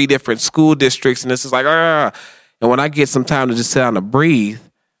these 3 different school districts, and it's just like, and when I get some time to just sit down and breathe,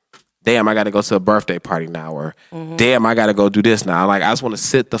 damn, I got to go to a birthday party now, or damn, I got to go do this now. Like, I just want to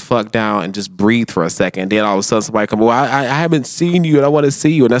sit the fuck down and just breathe for a second. And then all of a sudden somebody come, well, I haven't seen you and I want to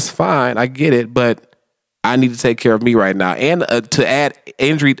see you, and that's fine. I get it, but I need to take care of me right now. And to add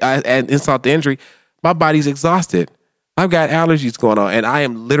insult to injury, my body's exhausted. I've got allergies going on, and I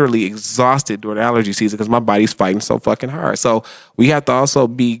am literally exhausted during allergy season because my body's fighting so fucking hard. So we have to also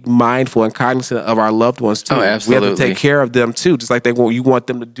be mindful and cognizant of our loved ones too. Oh, absolutely. We have to take care of them too. Just like you want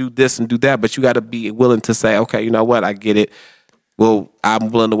them to do this and do that, but you got to be willing to say, okay, you know what? I get it. Well,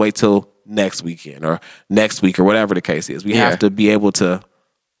 I'm willing to wait till next weekend or next week or whatever the case is. We have to be able to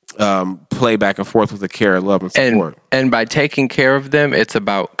play back and forth with the care, love, and support. And by taking care of them, it's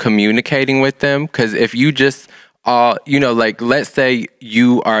about communicating with them. Because if you just, like, let's say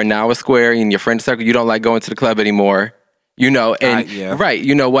you are now a square in your friend circle, you don't like going to the club anymore,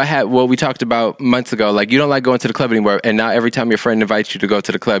 right, what we talked about months ago, like, you don't like going to the club anymore, and now every time your friend invites you to go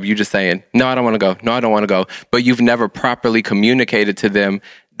to the club, you just saying, no, I don't want to go, no, I don't want to go, but you've never properly communicated to them,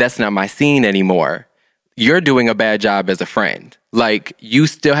 that's not my scene anymore. You're doing a bad job as a friend. Like, you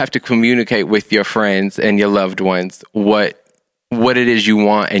still have to communicate with your friends and your loved ones what it is you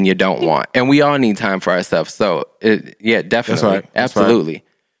want and you don't want. And we all need time for ourselves. So, definitely. That's right. Absolutely. Right.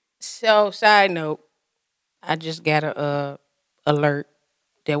 So, side note, I just got a alert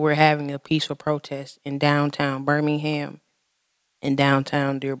that we're having a peaceful protest in downtown Birmingham and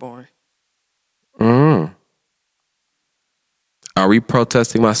downtown Dearborn. Are we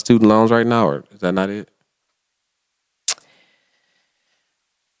protesting my student loans right now, or is that not it?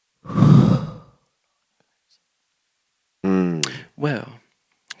 Well,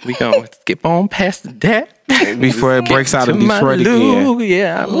 we gonna skip on past that before it breaks out in Detroit again.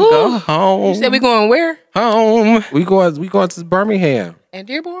 Yeah, I'm gonna go home. You said we going where? Home. We going to Birmingham And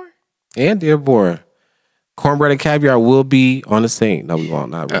Dearborn. Cornbread and Caviar will be on the scene. No, we won't.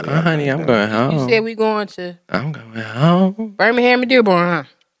 Not really. Honey, I'm going home. You said we going to. I'm going home. Birmingham and Dearborn, huh?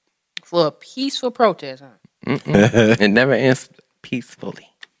 For a peaceful protest, huh? It never ends peacefully.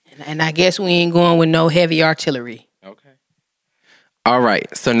 And I guess we ain't going with no heavy artillery. Okay. All right.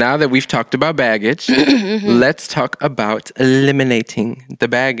 So now that we've talked about baggage, let's talk about eliminating the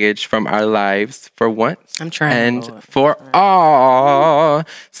baggage from our lives for once I'm trying. and for all.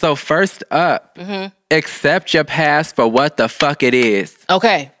 So first up, accept your past for what the fuck it is.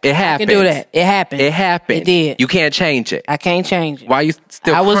 Okay. It happened. I can do that. It happened. It happened. It did. You can't change it. I can't change it. Why you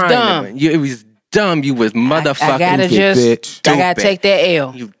still I was crying? dumb. It was dumb. You was motherfucking I gotta bitch. I gotta take that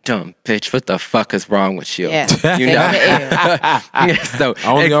L. You dumb bitch. What the fuck is wrong with you? Yeah. You Take know? the L. Yeah, so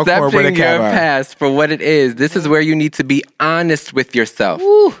Only on Cornbread accepting and your Caviar. past for what it is, this is where you need to be honest with yourself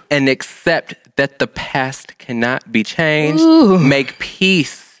and accept that the past cannot be changed. Make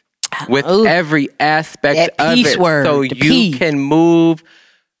peace with every aspect That of peace it word, so the you P. can move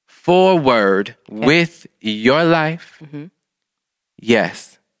forward with your life.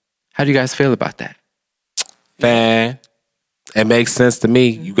 Yes. How do you guys feel about that? Fan. It makes sense to me.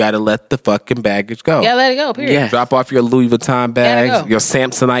 You got to let the fucking baggage go. Yeah, let it go, period. Yeah. Drop off your Louis Vuitton bags, go. your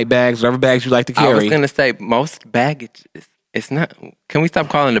Samsonite bags, whatever bags you like to I was carry. going to say most baggage, it's not. Can we stop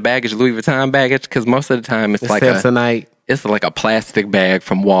calling the baggage Louis Vuitton baggage? Because most of the time it's like Samsonite. it's like a plastic bag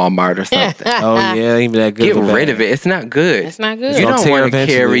from Walmart or something. Oh, yeah. Ain't that good. Get rid of it. It's not good. It's not good. You gonna don't tear want to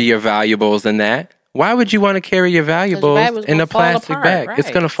eventually. carry your valuables in that. Why would you want to carry your valuables valuables in gonna a fall plastic apart, bag? It's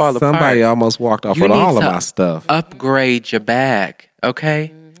right. going to fall Somebody apart. almost walked off You with need all of to my stuff. Upgrade your bag,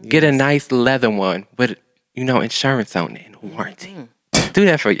 okay? Get a nice leather one with, insurance on it and warranty. Do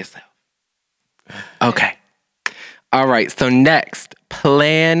that for yourself. Okay. All right. So next,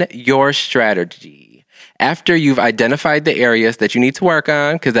 plan your strategy. After you've identified the areas that you need to work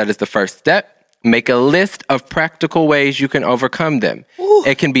on, because that is the first step, make a list of practical ways you can overcome them.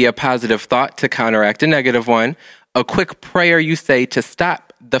 It can be a positive thought to counteract a negative one, a quick prayer you say to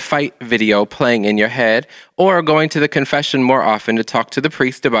stop the fight video playing in your head, or going to the confession more often to talk to the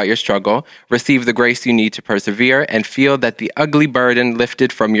priest about your struggle, receive the grace you need to persevere, and feel that the ugly burden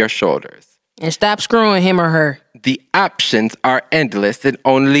lifted from your shoulders. And stop screwing him or her. The options are endless, and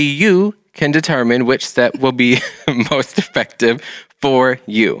only you can determine which step will be most effective for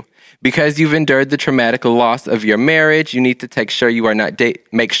you. Because you've endured the traumatic loss of your marriage, you need to make sure you are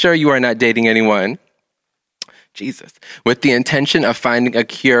not dating anyone. Jesus. With the intention of finding a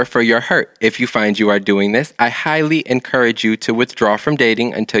cure for your hurt. If you find you are doing this, I highly encourage you to withdraw from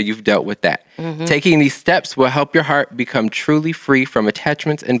dating until you've dealt with that. Taking these steps will help your heart become truly free from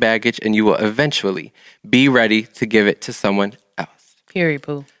attachments and baggage, and you will eventually be ready to give it to someone else. Period,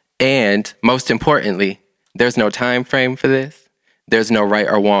 Pooh. And most importantly, there's no time frame for this. There's no right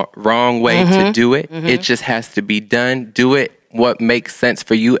or wrong way to do it. It just has to be done. Do it what makes sense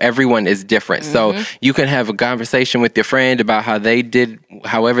for you. Everyone is different. So you can have a conversation with your friend about how they did,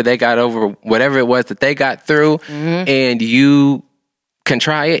 however they got over whatever it was that they got through, and you can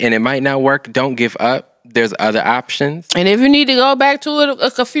try it and it might not work. Don't give up. There's other options. And if you need to go back to it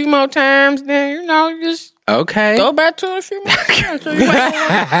a few more times, then, just Okay. go back to it a few more times. So you might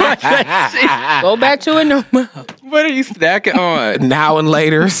go back to it no more. What are you snacking on? Now and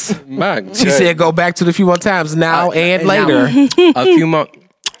laters. My She said go back to it a few more times. Now and later. a few more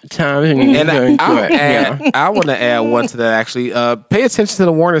times. And I want to add one to that, actually. Pay attention to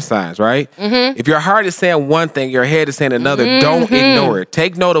the warning signs, right? If your heart is saying one thing, your head is saying another, don't ignore it.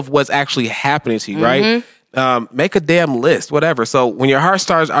 Take note of what's actually happening to you, right? Make a damn list, whatever. So when your heart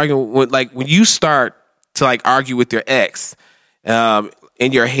starts arguing, when you start to argue with your ex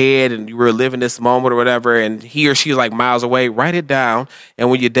in your head and you were living this moment or whatever, and he or she is miles away, write it down. And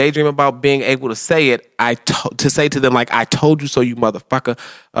when you daydream about being able to say it, to say to them, I told you so, you motherfucker,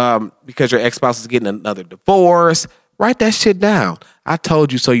 because your ex-spouse is getting another divorce. Write that shit down. I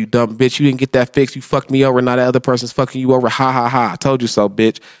told you so, you dumb bitch. You didn't get that fixed. You fucked me over. Now that other person's fucking you over. Ha, ha, ha. I told you so,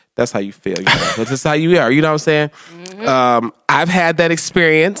 bitch. That's how you feel. This is how you are. You know what I'm saying? I've had that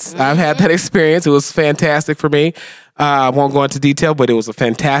experience. It was fantastic for me. I won't go into detail, but it was a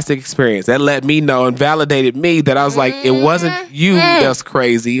fantastic experience. That let me know and validated me that I was it wasn't you that's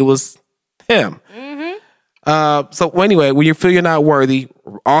crazy. It was him. So anyway, when you feel you're not worthy,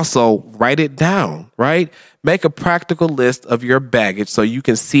 also write it down, right? Make a practical list of your baggage so you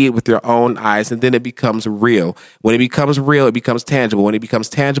can see it with your own eyes, and then it becomes real. When it becomes real, it becomes tangible. When it becomes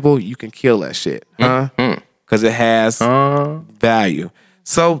tangible, you can kill that shit, huh? Because it has value.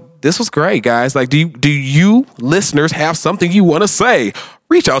 So this was great, guys. Do you listeners have something you want to say?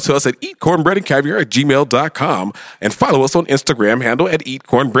 Reach out to us at eatcornbreadandcaviar@gmail.com and follow us on Instagram handle at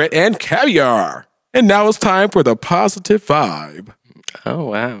eatcornbreadandcaviar. And now it's time for the positive vibe.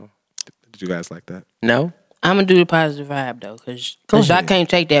 Oh, wow. Did you guys like that? No? I'm going to do the positive vibe, though, because I can't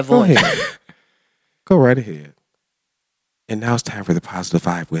take that Go voice. ahead. Go right ahead. And now it's time for the positive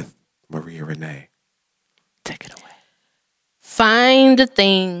vibe with Maria Renee. Take it away. Find the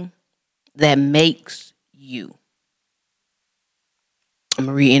thing that makes you. I'm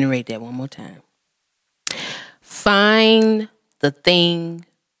going to reiterate that one more time. Find the thing,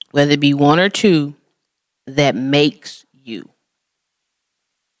 whether it be one or two, that makes you.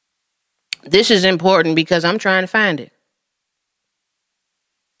 This is important because I'm trying to find it.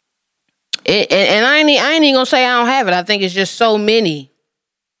 And I ain't even gonna say I don't have it. I think it's just so many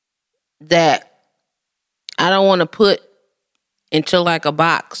that I don't want to put into like a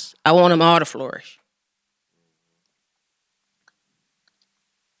box. I want them all to flourish.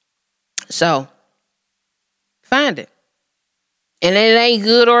 So find it. And it ain't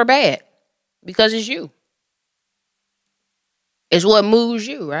good or bad because it's you. It's what moves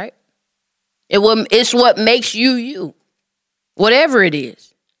you, right? It's what makes you you. Whatever it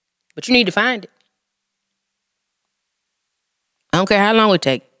is. But you need to find it. I don't care how long it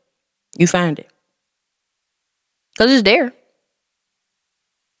takes. You find it. Because it's there.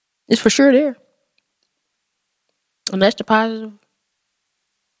 It's for sure there. And that's the positive,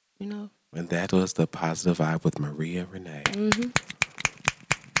 you know. And that was the Positive Vibe with Maria Renee. Mm-hmm.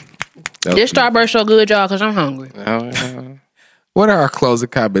 This Starburst so good, y'all, because I'm hungry. What are our closing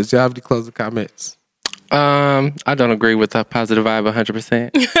comments? Do you have any closing comments? I don't agree with the Positive Vibe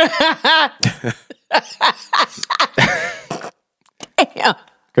 100%. Damn.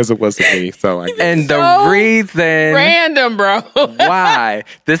 Because it wasn't me, so I guess. And the So reason random, bro. why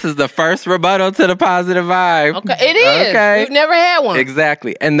this is the first rebuttal to the Positive Vibe. Okay, it is. Okay. We've never had one.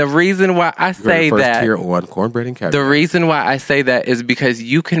 Exactly. And the reason why I say first that here on Cornbread and Caviar. the reason why I say that is because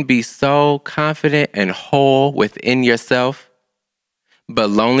you can be so confident and whole within yourself, but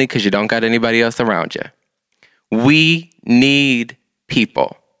lonely because you don't got anybody else around you. We need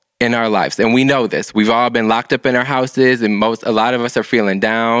people in our lives, and we know this. We've all been locked up in our houses, and a lot of us are feeling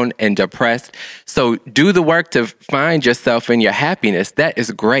down and depressed. So do the work to find yourself and your happiness. That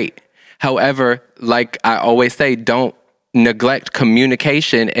is great. However, like I always say, don't neglect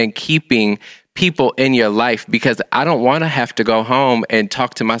communication and keeping people in your life, because I don't want to have to go home and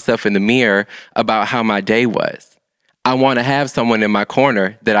talk to myself in the mirror about how my day was. I want to have someone in my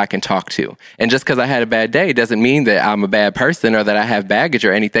corner that I can talk to. And just because I had a bad day doesn't mean that I'm a bad person or that I have baggage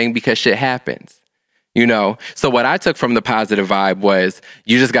or anything, because shit happens, you know? So what I took from the Positive Vibe was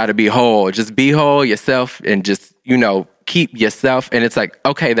you just got to be whole. Just be whole yourself and just, you know, keep yourself. And it's like,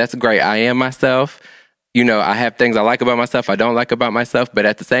 okay, that's great. I am myself. You know, I have things I like about myself, I don't like about myself. But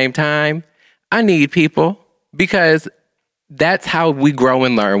at the same time, I need people, because that's how we grow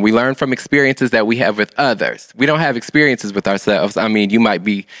and learn. We learn from experiences that we have with others. We don't have experiences with ourselves. I mean, you might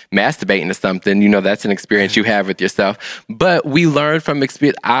be masturbating to something, you know, that's an experience you have with yourself. But we learn from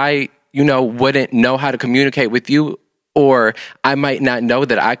experience. I, you know, wouldn't know how to communicate with you, or I might not know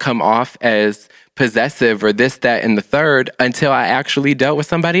that I come off as possessive or this, that, and the third until I actually dealt with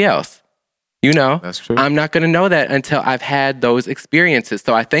somebody else. You know, that's true. I'm not going to know that until I've had those experiences.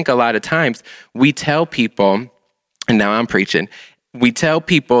 So I think a lot of times we tell people, and now I'm preaching, we tell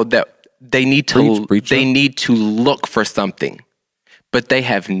people that they need to look for something, but they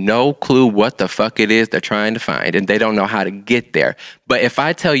have no clue what the fuck it is they're trying to find, and they don't know how to get there. But if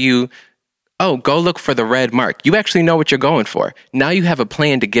I tell you, oh, go look for the red mark, you actually know what you're going for. Now you have a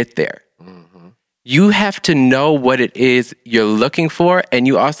plan to get there. Mm-hmm. You have to know what it is you're looking for, and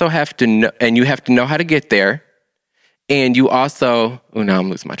you also have to know, and you have to know how to get there. And you also, oh, now I'm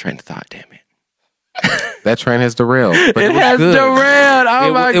losing my train of thought, damn it. That train has derailed. But it has good. derailed.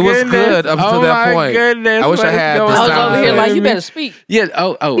 Oh, my goodness. It was good up to that point. Goodness. I wish I had the I was sound over here effect. like, you better speak. Yeah.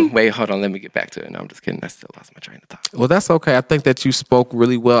 Oh, wait, hold on. Let me get back to it. No, I'm just kidding. I still lost my train of thought. Well, that's okay. I think that you spoke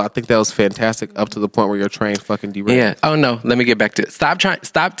really well. I think that was fantastic up to the point where your train fucking derailed. Yeah. Oh, no. Let me get back to it.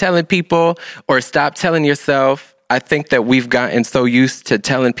 Stop telling people, or stop telling yourself. I think that we've gotten so used to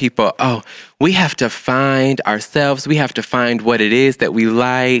telling people, oh, we have to find ourselves. We have to find what it is that we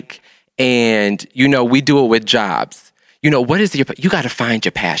like. And, you know, we do it with jobs. You know, you got to find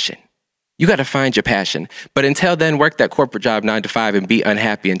your passion. You got to find your passion. But until then, work that corporate job 9 to 5 and be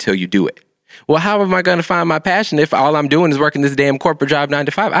unhappy until you do it. Well, how am I going to find my passion if all I'm doing is working this damn corporate job 9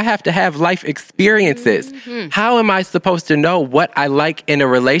 to 5? I have to have life experiences. Mm-hmm. How am I supposed to know what I like in a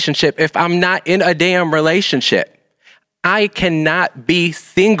relationship if I'm not in a damn relationship? I cannot be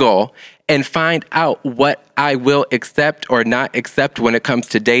single and find out what I will accept or not accept when it comes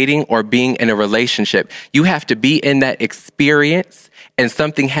to dating or being in a relationship. You have to be in that experience and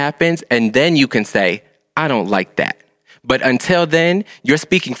something happens, and then you can say, I don't like that. But until then, you're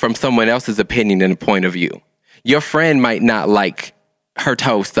speaking from someone else's opinion and a point of view. Your friend might not like her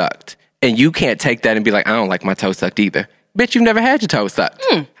toe sucked, and you can't take that and be like, I don't like my toe sucked either. Bitch, you've never had your toe sucked.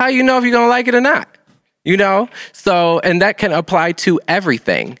 How you know if you're going to like it or not? You know? So, and that can apply to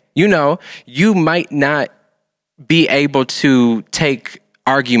everything. You know, you might not be able to take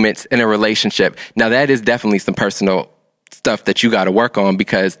arguments in a relationship. Now, that is definitely some personal stuff that you got to work on,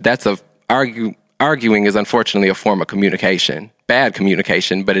 because that's arguing is unfortunately a form of communication. Bad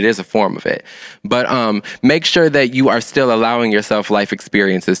communication, but it is a form of it. But make sure that you are still allowing yourself life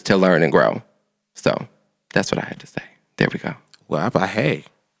experiences to learn and grow. So that's what I had to say. There we go. Well, hey,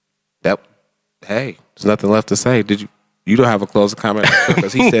 there's nothing left to say. You don't have a closing comment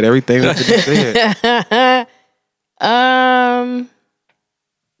because he said everything that you said.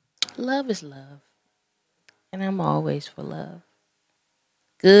 Love is love, and I'm always for love.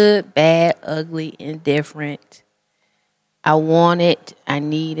 Good, bad, ugly, indifferent. I want it. I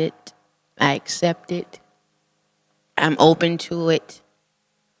need it. I accept it. I'm open to it.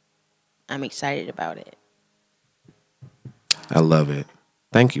 I'm excited about it. I love it.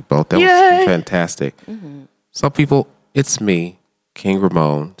 Thank you both. That was fantastic. Mm-hmm. So, people, it's me, King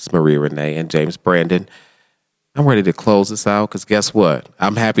Ramon, it's Maria Renee, and James Brandon. I'm ready to close this out because guess what?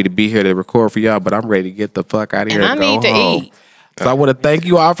 I'm happy to be here to record for y'all, but I'm ready to get the fuck out of here and go home. I need to eat. So I want to thank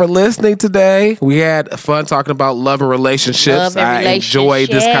you all for listening today. We had fun talking about love and relationships. I enjoyed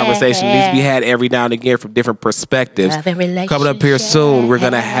this conversation. These we had every now and again from different perspectives. Coming up here soon, we're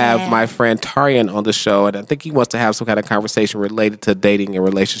going to have my friend Tarian on the show, and I think he wants to have some kind of conversation related to dating and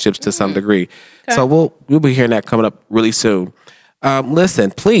relationships to some degree. Okay. So we'll be hearing that coming up really soon.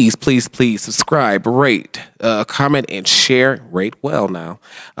 Listen, please subscribe, rate, comment, and share. Rate well now.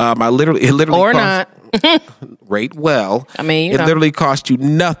 It literally or not. Rate well. I mean, it literally costs you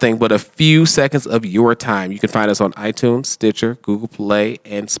nothing but a few seconds of your time. You can find us on iTunes, Stitcher, Google Play,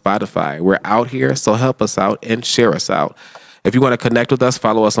 and Spotify. We're out here, so help us out and share us out. If you want to connect with us,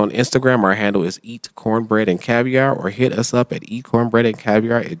 follow us on Instagram. Our handle is Eat Cornbread and Caviar, or hit us up at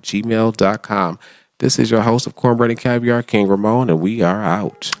eatcornbreadandcaviar@gmail.com. This is your host of Cornbread and Caviar, King Ramon, and we are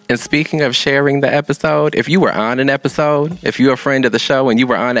out. And speaking of sharing the episode, if you were on an episode, if you're a friend of the show and you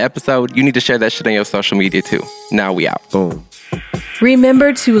were on an episode, you need to share that shit on your social media too. Now we out. Boom.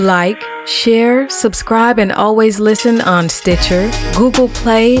 Remember to like, share, subscribe, and always listen on Stitcher, Google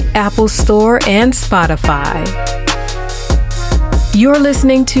Play, Apple Store, and Spotify. You're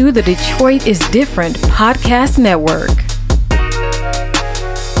listening to the Detroit is Different Podcast Network.